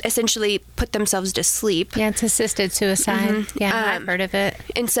essentially put themselves to sleep. Yeah, it's assisted suicide. Yeah, I've heard of it.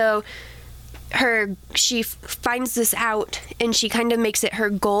 And so she finds this out, and she kind of makes it her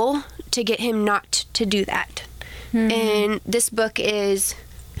goal to get him not to do that. And this book is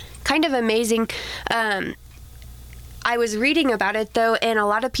kind of amazing. I was reading about it, though, and a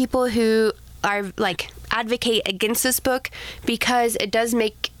lot of people who are advocate against this book, because it does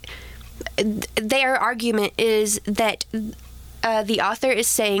make their argument is that the author is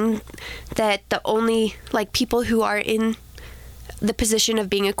saying that the only people who are in the position of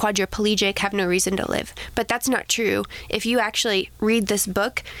being a quadriplegic have no reason to live. But that's not true. If you actually read this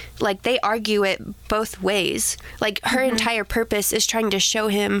book, they argue it both ways. Her entire purpose is trying to show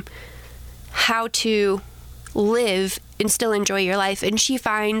him how to live and still enjoy your life. And she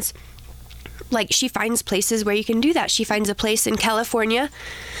finds places where you can do that. She finds a place in California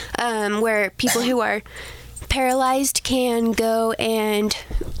where people who are paralyzed can go, and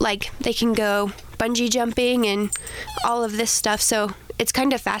they can go bungee jumping and all of this stuff. So it's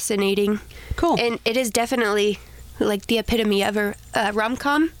kind of fascinating. Cool. And it is definitely the epitome of a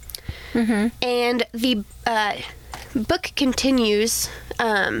rom-com. And the book continues.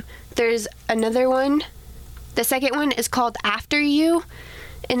 There's another one. The second one is called After You,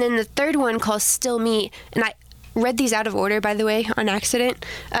 and then the third one called Still Me. And read these out of order, by the way, on accident.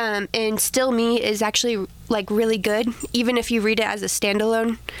 And Still Me is actually like really good, even if you read it as a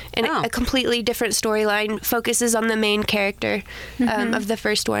standalone. And a completely different storyline, focuses on the main character of the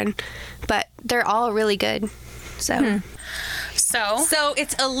first one. But they're all really good. So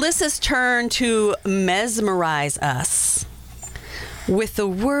it's Alyssa's turn to mesmerize us with the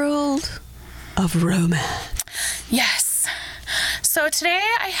world of romance. Yes. So today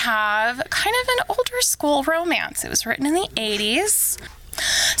I have kind of an older school romance. It was written in the 80s.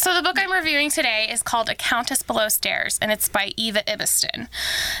 So the book I'm reviewing today is called A Countess Below Stairs, and it's by Eva Ibiston.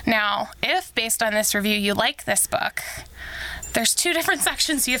 Now, if based on this review you like this book, there's 2 different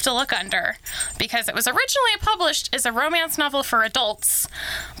sections you have to look under, because it was originally published as a romance novel for adults,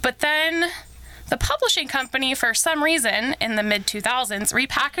 but then the publishing company, for some reason, in the mid-2000s,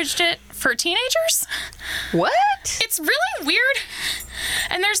 repackaged it for teenagers. What? It's really weird.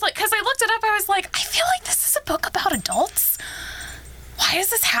 And there's like, because I looked it up, I was like, I feel like this is a book about adults. Why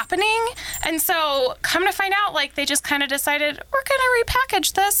is this happening? And so, come to find out, like, they just kind of decided, we're going to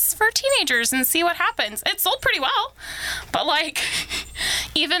repackage this for teenagers and see what happens. It sold pretty well. But, like,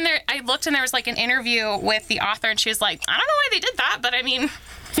 even there, I looked and there was, like, an interview with the author, and she was like, I don't know why they did that, but I mean,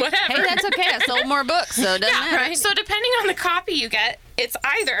 whatever. Hey, that's okay. I sold more books, so it doesn't matter. Right. So, depending on the copy you get, it's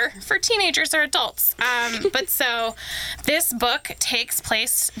either for teenagers or adults. But so, this book takes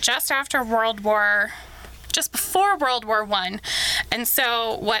place just before World War I. And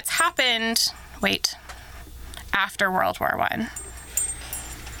so what's happened, after World War I.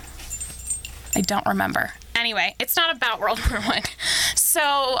 I don't remember. Anyway, it's not about World War I.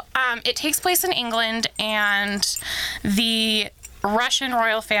 So it takes place in England, and the Russian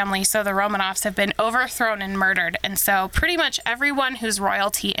royal family, so the Romanovs, have been overthrown and murdered. And so pretty much everyone who's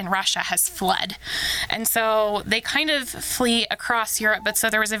royalty in Russia has fled. And so they kind of flee across Europe. But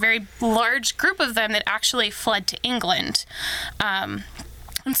so there was a very large group of them that actually fled to England. And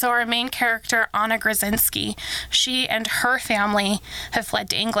so our main character, Anna Grzinski, she and her family have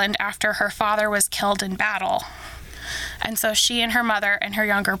fled to England after her father was killed in battle. And so she and her mother and her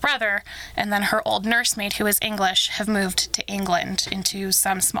younger brother, and then her old nursemaid, who is English, have moved to England into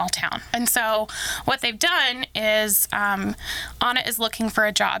some small town. And so what they've done is Anna is looking for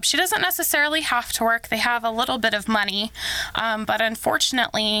a job. She doesn't necessarily have to work. They have a little bit of money, but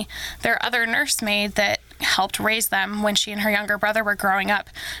unfortunately, their other nursemaid that helped raise them when she and her younger brother were growing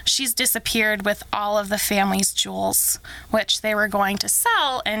up, she's disappeared with all of the family's jewels, which they were going to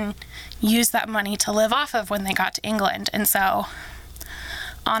sell and use that money to live off of when they got to England. And so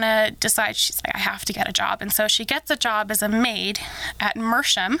Anna decides, she's like, I have to get a job. And so she gets a job as a maid at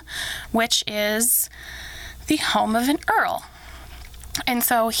Mersham, which is the home of an earl. And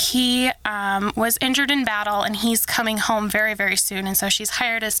so he was injured in battle, and he's coming home very, very soon. And so she's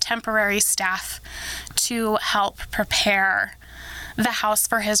hired as temporary staff to help prepare the house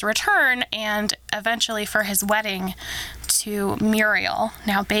for his return and eventually for his wedding to Muriel.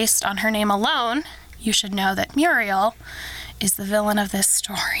 Now, based on her name alone, you should know that Muriel is the villain of this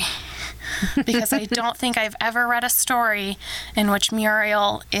story. Because I don't think I've ever read a story in which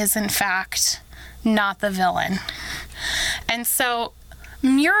Muriel is, in fact, not the villain. And so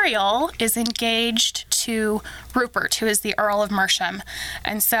Muriel is engaged to Rupert, who is the Earl of Mersham.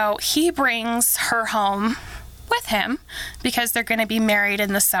 And so he brings her home with him because they're going to be married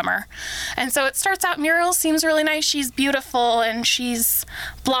in the summer. And so it starts out, Muriel seems really nice. She's beautiful, and she's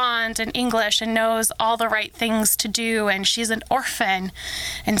blonde and English and knows all the right things to do, and she's an orphan.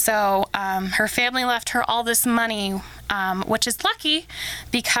 And so her family left her all this money, which is lucky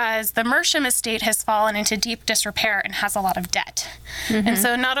because the Mersham estate has fallen into deep disrepair and has a lot of debt. Mm-hmm. And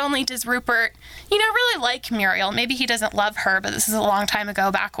so not only does Rupert, really like Muriel, maybe he doesn't love her, but this is a long time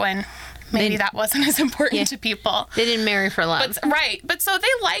ago, back when maybe that wasn't as important to people. They didn't marry for love. But so they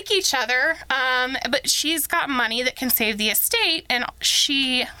like each other, but she's got money that can save the estate, and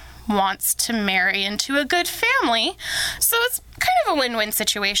she wants to marry into a good family. So it's kind of a win-win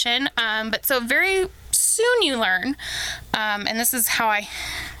situation. But so very soon you learn, and this is how I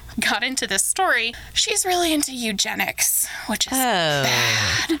got into this story, she's really into eugenics, which is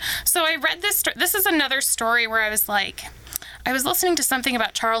bad. So I read this. This is another story where I was listening to something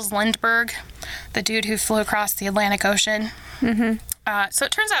about Charles Lindbergh, the dude who flew across the Atlantic Ocean. Mm-hmm. So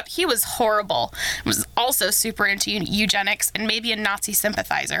it turns out he was horrible. Was also super into eugenics and maybe a Nazi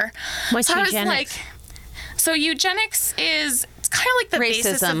sympathizer. What's eugenics? So eugenics is kind of like the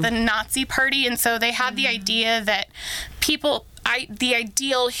basis of Racism. the Nazi Party. And so they had the idea that the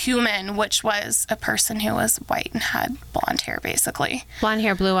ideal human, which was a person who was white and had blonde hair, basically. Blonde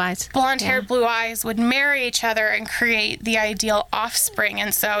hair, blue eyes. Blonde hair, blue eyes, would marry each other and create the ideal offspring.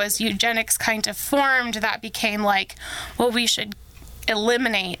 And so as eugenics kind of formed, that became like, well, we should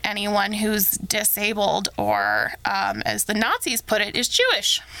eliminate anyone who's disabled or, as the Nazis put it, is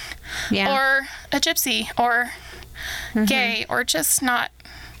Jewish Yeah. or a gypsy or gay or just not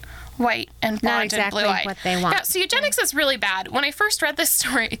white and blonde exactly and blue-eyed. what they want. Yeah, so eugenics is really bad. When I first read this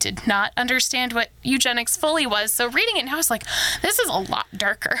story, I did not understand what eugenics fully was. So reading it now, I was like, this is a lot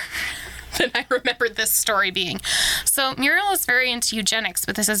darker than I remembered this story being. So Muriel is very into eugenics,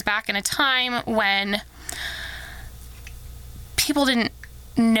 but this is back in a time when people didn't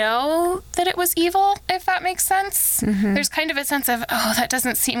know that it was evil, if that makes sense. There's kind of a sense of, oh, that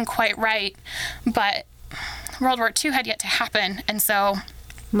doesn't seem quite right. But World War II had yet to happen, and so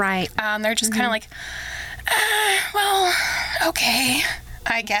Right. they're just kind of like, well, okay,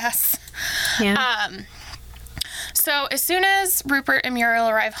 I guess. Yeah. So as soon as Rupert and Muriel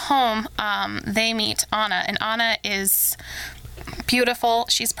arrive home, they meet Anna, and Anna is beautiful.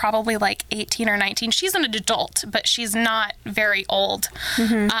 She's probably like 18 or 19. She's an adult, but she's not very old.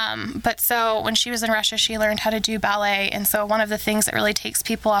 But so when she was in Russia, she learned how to do ballet. And so one of the things that really takes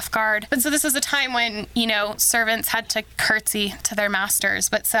people off guard. But so this is a time when, servants had to curtsy to their masters.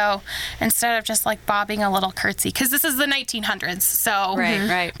 But so instead of just like bobbing a little curtsy, because this is the 1900s. So,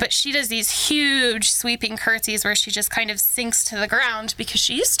 Right. But she does these huge sweeping curtsies where she just kind of sinks to the ground because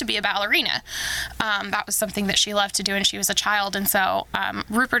she used to be a ballerina. That was something that she loved to do when she was a child. And so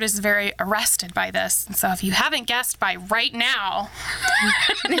Rupert is very arrested by this. And so if you haven't guessed by right now,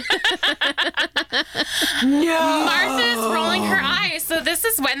 Martha is rolling her eyes. So this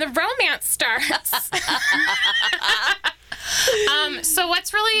is when the romance starts. So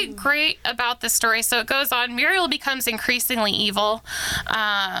what's really great about this story, so it goes on, Muriel becomes increasingly evil.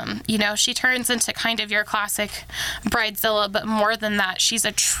 She turns into kind of your classic bridezilla, but more than that, she's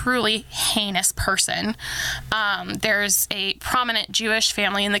a truly heinous person. There's a prominent Jewish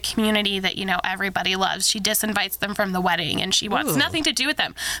family in the community that, everybody loves. She disinvites them from the wedding, and she wants nothing to do with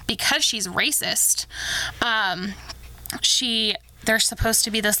them because she's racist. There's supposed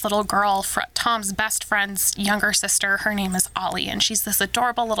to be this little girl, Tom's best friend's younger sister. Her name is Ollie, and she's this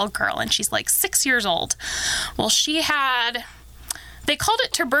adorable little girl, and she's like 6 years old. Well, they called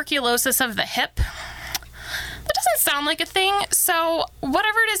it tuberculosis of the hip. That doesn't sound like a thing. So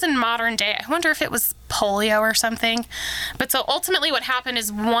whatever it is in modern day, I wonder if it was polio or something. But so ultimately what happened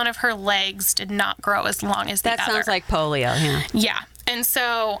is one of her legs did not grow as long as the other. That sounds like polio, yeah. Yeah. And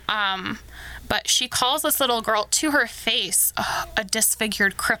so, but she calls this little girl to her face a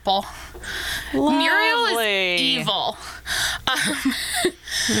disfigured cripple. Lovely. Muriel is evil.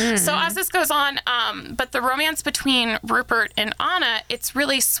 So as this goes on, but the romance between Rupert and Anna, it's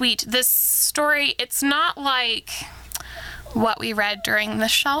really sweet. This story, it's not like what we read during the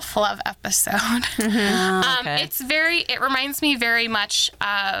Shelf Love episode. Okay. It reminds me very much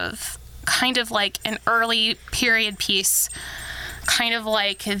of kind of like an early period piece, kind of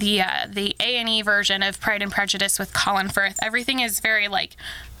like the A&E version of Pride and Prejudice with Colin Firth. Everything is very like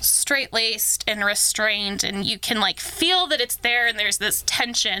straight-laced and restrained, and you can like feel that it's there, and there's this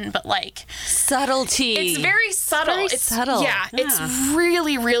tension, but like Subtlety. it's very subtle. Very subtle. Yeah, it's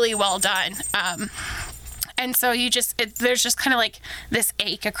really, really well done. And so there's just kind of like this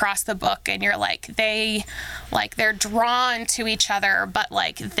ache across the book, and you're like, they're drawn to each other, but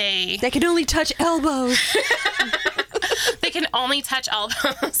like they can only touch elbows. they can only touch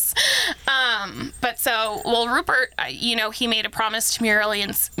elbows. But so, Rupert, he made a promise to Muriel,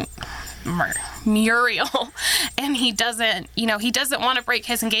 and he doesn't want to break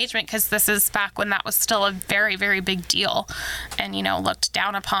his engagement because this is back when that was still a very, very big deal and, looked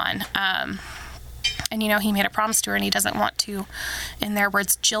down upon. And, he made a promise to her, and he doesn't want to, in their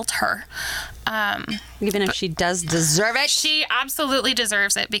words, jilt her. Even if she does deserve it. She absolutely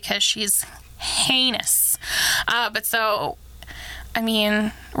deserves it because she's heinous. But so,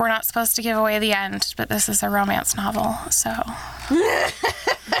 we're not supposed to give away the end, but this is a romance novel, so.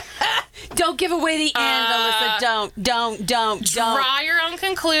 Don't give away the end, Alyssa. Don't. Draw your own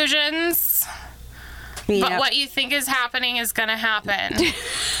conclusions. Yep. But what you think is happening is going to happen.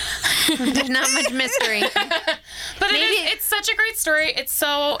 There's not much mystery. But it's such a great story.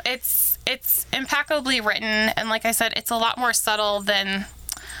 It's impeccably written, and like I said, it's a lot more subtle than,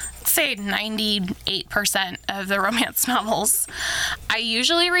 say, 98% of the romance novels. I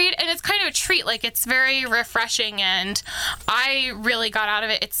usually read, and it's kind of a treat. Like, it's very refreshing, and I really got out of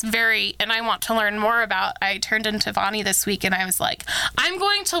it. It's very, and I want to learn more about. I turned into Vani this week, and I was like, I'm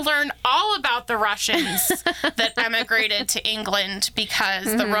going to learn all about the Russians that emigrated to England because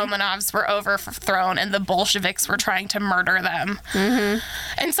the Romanovs were overthrown and the Bolsheviks were trying to murder them.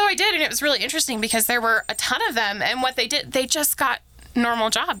 And so I did, and it was really interesting because there were a ton of them, and what they did, they just got normal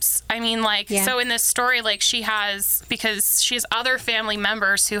jobs. I mean, like, so in this story, like, because she has other family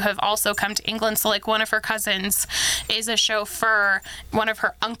members who have also come to England. So, like, one of her cousins is a chauffeur. One of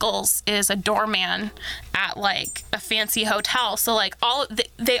her uncles is a doorman at, like, a fancy hotel. So, like,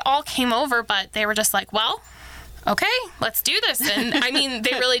 they all came over, but they were just like, well, okay, let's do this. And I mean,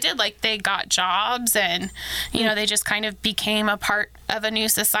 they really did. Like, they got jobs, and, you know, they just kind of became a part of a new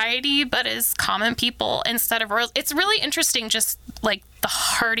society, but as common people instead of royals. It's really interesting, just like the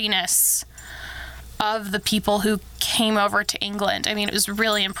hardiness of the people who came over to England. I mean, it was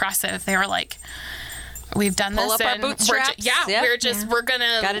really impressive. They were like, we've done Pull this, up our and bootstraps. we're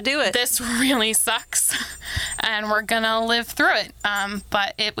gonna Gotta do it. This really sucks, and we're gonna live through it.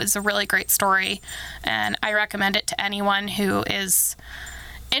 But it was a really great story, and I recommend it to anyone who is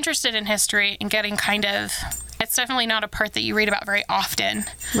interested in history and getting kind of. It's definitely not a part that you read about very often,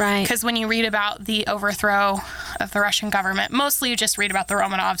 Right. Because when you read about the overthrow of the Russian government, mostly you just read about the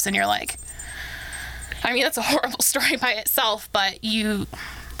Romanovs, and you're like, I mean, that's a horrible story by itself, but you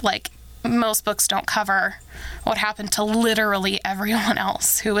like. Most books don't cover what happened to literally everyone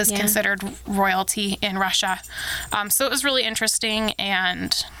else who was considered royalty in Russia. So it was really interesting,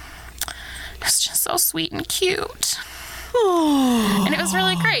 and it was just so sweet and cute. And it was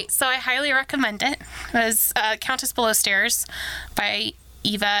really great. So I highly recommend it. It was Countess Below Stairs by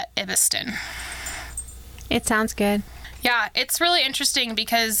Eva Ibiston. It sounds good. Yeah, it's really interesting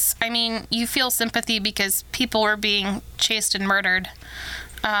because, I mean, you feel sympathy because people were being chased and murdered.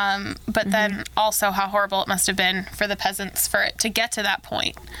 But then also how horrible it must have been for the peasants for it to get to that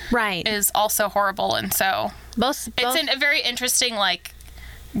point. Right. Is also horrible. And so it's in a very interesting, like,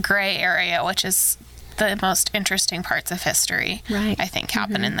 gray area, which is the most interesting parts of history, Right. I think,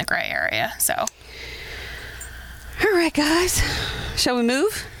 happen in the gray area. So. All right, guys. Shall we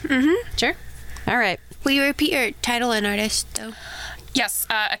move? Sure. All right. Will you repeat your title and artist, though? Yes,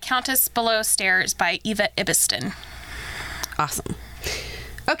 A Countess Below Stairs by Eva Ibiston. Awesome.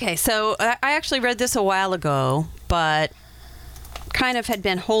 Okay, so I actually read this a while ago, but kind of had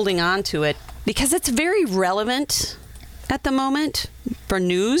been holding on to it because it's very relevant at the moment for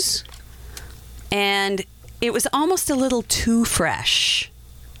news. And it was almost a little too fresh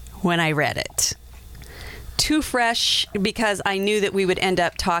when I read it. Too fresh because I knew that we would end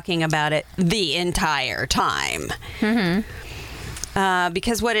up talking about it the entire time.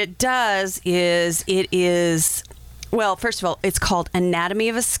 Because what it does is it is... Well, first of all, it's called Anatomy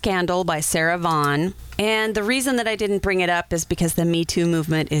of a Scandal by Sarah Vaughan. And the reason that I didn't bring it up is because the Me Too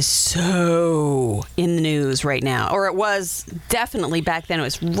movement is so in the news right now. Or it was definitely back then. It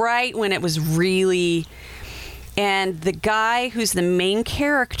was right when it was really... And the guy who's the main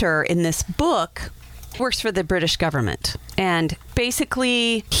character in this book works for the British government. And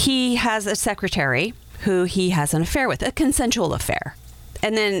basically, he has a secretary who he has an affair with, a consensual affair.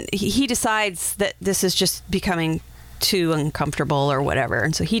 And then he decides that this is just becoming too uncomfortable or whatever.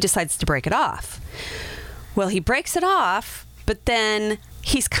 And so he decides to break it off. Well, he breaks it off, but then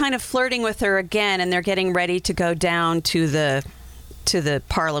he's kind of flirting with her again, and they're getting ready to go down to the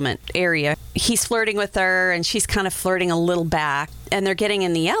Parliament area. He's flirting with her, and she's kind of flirting a little back, and they're getting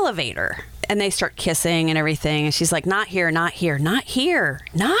in the elevator, and they start kissing and everything. And she's like, not here, not here, not here,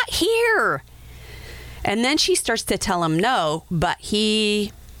 not here. And then she starts to tell him no, but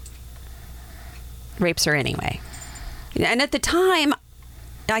he rapes her anyway. And at the time,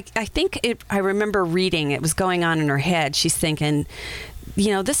 I think I remember reading, it was going on in her head. She's thinking, you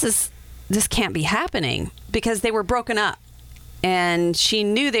know, this can't be happening because they were broken up. And she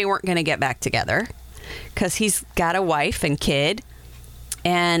knew they weren't going to get back together because he's got a wife and kid.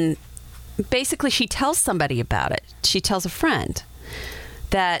 And basically she tells somebody about it. She tells a friend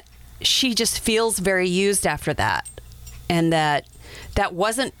that she just feels very used after that, and that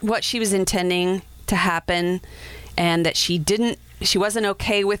wasn't what she was intending to happen, and that she wasn't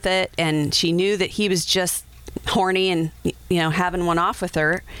okay with it, and she knew that he was just horny and, you know, having one off with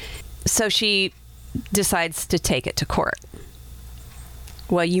her. So she decides to take it to court.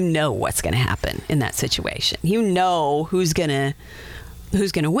 Well, you know what's going to happen in that situation. You know who's going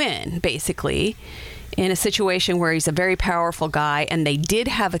to win, basically, in a situation where he's a very powerful guy and they did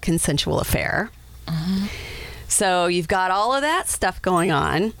have a consensual affair. So you've got all of that stuff going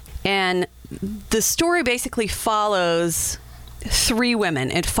on. And the story basically follows 3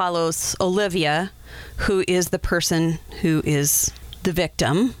 women. It follows Olivia, who is the person who is the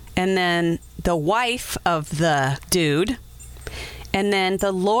victim, and then the wife of the dude, and then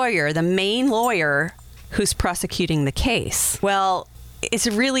the lawyer, the main lawyer who's prosecuting the case. Well, it's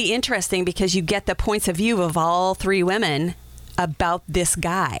really interesting because you get the points of view of all 3 women about this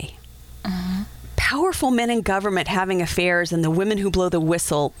guy. Powerful men in government having affairs, and the women who blow the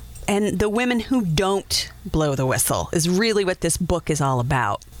whistle and the women who don't blow the whistle is really what this book is all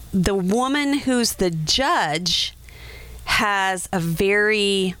about. The woman who's the judge has a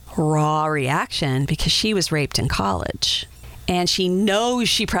very raw reaction because she was raped in college. And she knows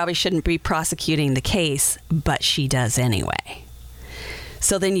she probably shouldn't be prosecuting the case, but she does anyway.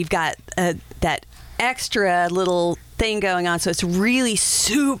 So then you've got that extra little thing going on. So it's really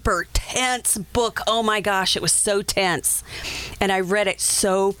super tense book. Oh my gosh, it was so tense. And I read it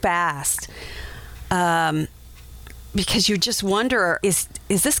so fast. Because you just wonder, is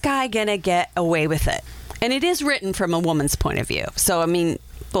this guy going to get away with it? And it is written from a woman's point of view. So, I mean,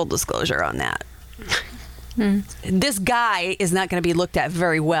 full disclosure on that. This guy is not going to be looked at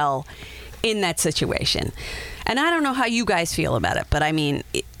very well in that situation. And I don't know how you guys feel about it, but I mean,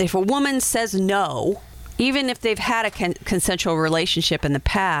 if a woman says no, even if they've had a consensual relationship in the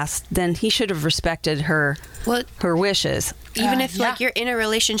past, then he should have respected her wishes. Even if like you're in a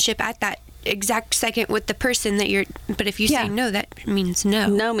relationship at that exact second with the person that you're, but if you say no, that means no.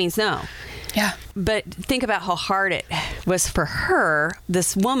 No means no. Yeah. But think about how hard it was for her,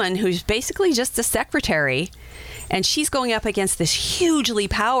 this woman who's basically just a secretary, and she's going up against this hugely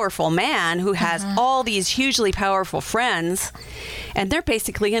powerful man who has all these hugely powerful friends, and they're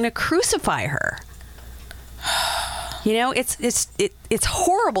basically going to crucify her. You know, it's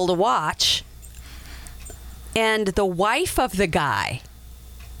horrible to watch. And the wife of the guy,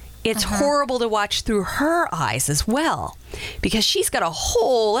 it's horrible to watch through her eyes as well, because she's got a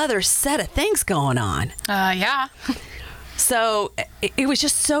whole other set of things going on. Yeah. So it was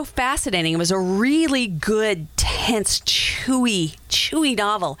just so fascinating. It was a really good, tense, chewy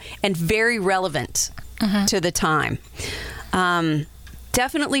novel, and very relevant to the time.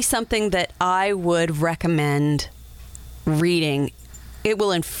 Definitely something that I would recommend reading. It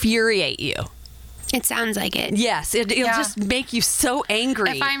will infuriate you. It sounds like it. Yes, it'll just make you so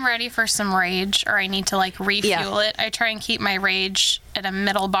angry. If I'm ready for some rage or I need to like refuel it, I try and keep my rage at a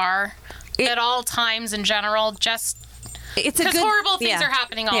middle bar at all times in general, just because horrible things are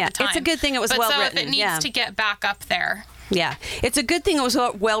happening all the time. It's a good thing it was well written. So if it needs to get back up there. Yeah, it's a good thing it was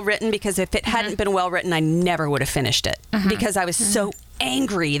well written, because if it hadn't been well written, I never would have finished it, because I was so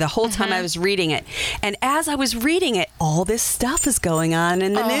angry the whole time I was reading it. And as I was reading it, all this stuff is going on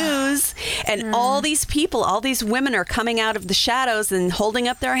in the news, and all these people, all these women are coming out of the shadows and holding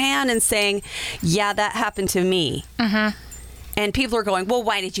up their hand and saying, yeah, that happened to me. And people are going, well,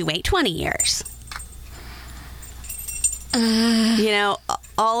 why did you wait 20 years? You know,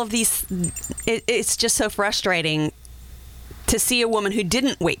 all of these, it's just so frustrating to see a woman who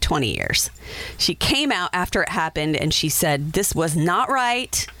didn't wait 20 years. She came out after it happened and she said this was not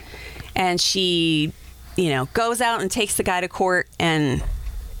right. And she, goes out and takes the guy to court, and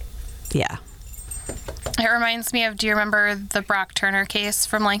yeah. It reminds me of, do you remember the Brock Turner case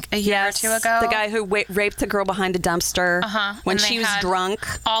from like a year or two ago? The guy who raped the girl behind a dumpster when she was drunk.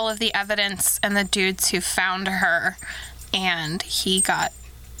 All of the evidence and the dudes who found her, and he got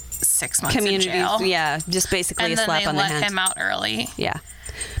 6 months in jail. Yeah, just basically a slap on the hand. And then they let him out early. Yeah,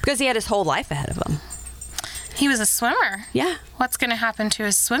 because he had his whole life ahead of him. He was a swimmer. Yeah. What's going to happen to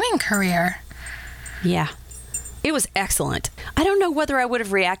his swimming career? Yeah. It was excellent. I don't know whether I would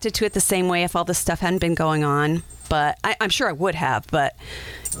have reacted to it the same way if all this stuff hadn't been going on, but I'm sure I would have, but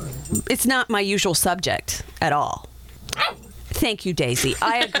it's not my usual subject at all. Thank you, Daisy.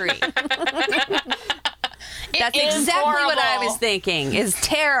 I agree. That's exactly what I was thinking. It's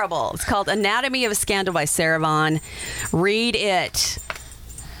terrible. It's called Anatomy of a Scandal by Sarah Vaughan. Read it.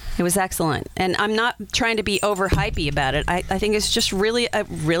 It was excellent. And I'm not trying to be overhypey about it. I think it's just really a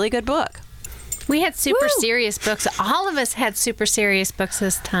really good book. We had super serious books. All of us had super serious books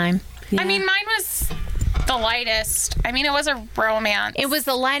this time. Yeah. I mean, mine was the lightest. I mean, it was a romance. It was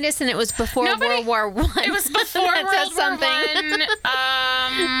the lightest, and it was before World War I. It was before World War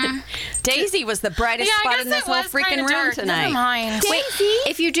I. Daisy was the brightest spot in this whole freaking room tonight. Never mind. Wait,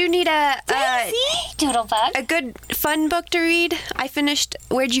 if you do need a good fun book to read, I finished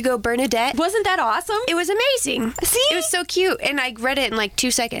Where'd You Go, Bernadette? Wasn't that awesome? It was amazing. See? It was so cute, and I read it in like 2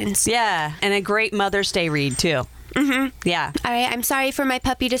 seconds. Yeah, and a great Mother's Day read, too. Yeah. All right, I'm sorry for my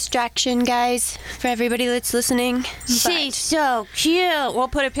puppy distraction, guys, for everybody that's listening. She's so cute. We'll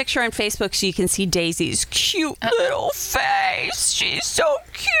put a picture on Facebook so you can see Daisy's cute little face. She's so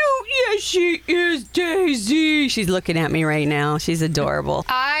cute. Yes, she is, Daisy. She's looking at me right now. She's adorable.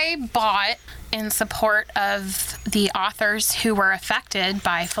 I bought in support of the authors who were affected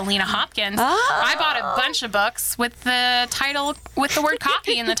by Felina Hopkins. I bought a bunch of books with the title, with the word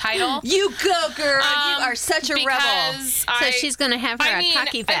cocky in the title. You go, girl. You are such a rebel. So she's going to have her a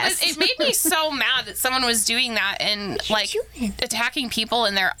cocky vest. It made me so mad that someone was doing that and like attacking people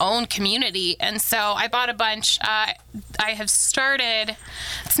in their own community. And so I bought a bunch. I have started,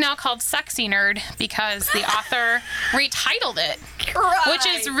 it's now called Sexy Nerd because the author retitled it, which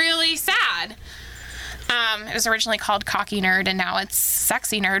is really sad. It was originally called Cocky Nerd, and now it's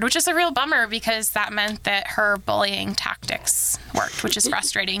Sexy Nerd, which is a real bummer because that meant that her bullying tactics worked, which is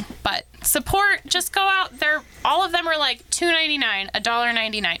frustrating. But support, just go out there. All of them are like $2.99,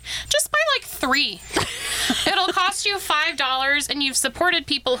 $1.99. Just buy like 3. It'll cost you $5, and you've supported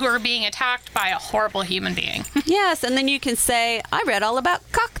people who are being attacked by a horrible human being. Yes, and then you can say, I read all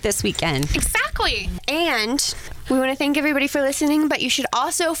about cock this weekend. Exactly. And we want to thank everybody for listening, but you should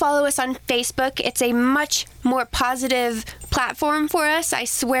also follow us on Facebook. It's a much more positive platform for us. I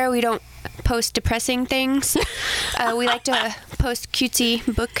swear we don't post depressing things. We like to post cutesy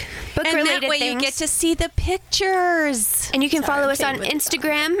book-related things. And that way you get to see the pictures. And you can follow us on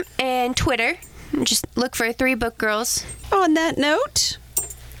Instagram and Twitter. Just look for 3 Book Girls. On that note,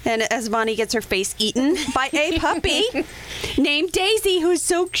 and as Vonnie gets her face eaten by a puppy named Daisy, who's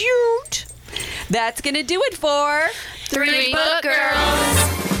so cute, that's going to do it for 3 Book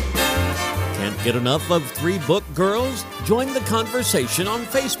Girls. Can't get enough of 3 Book Girls? Join the conversation on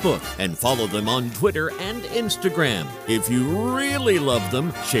Facebook and follow them on Twitter and Instagram. If you really love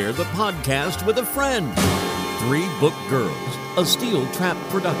them, share the podcast with a friend. 3 Book Girls, a Steel Trap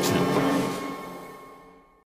production.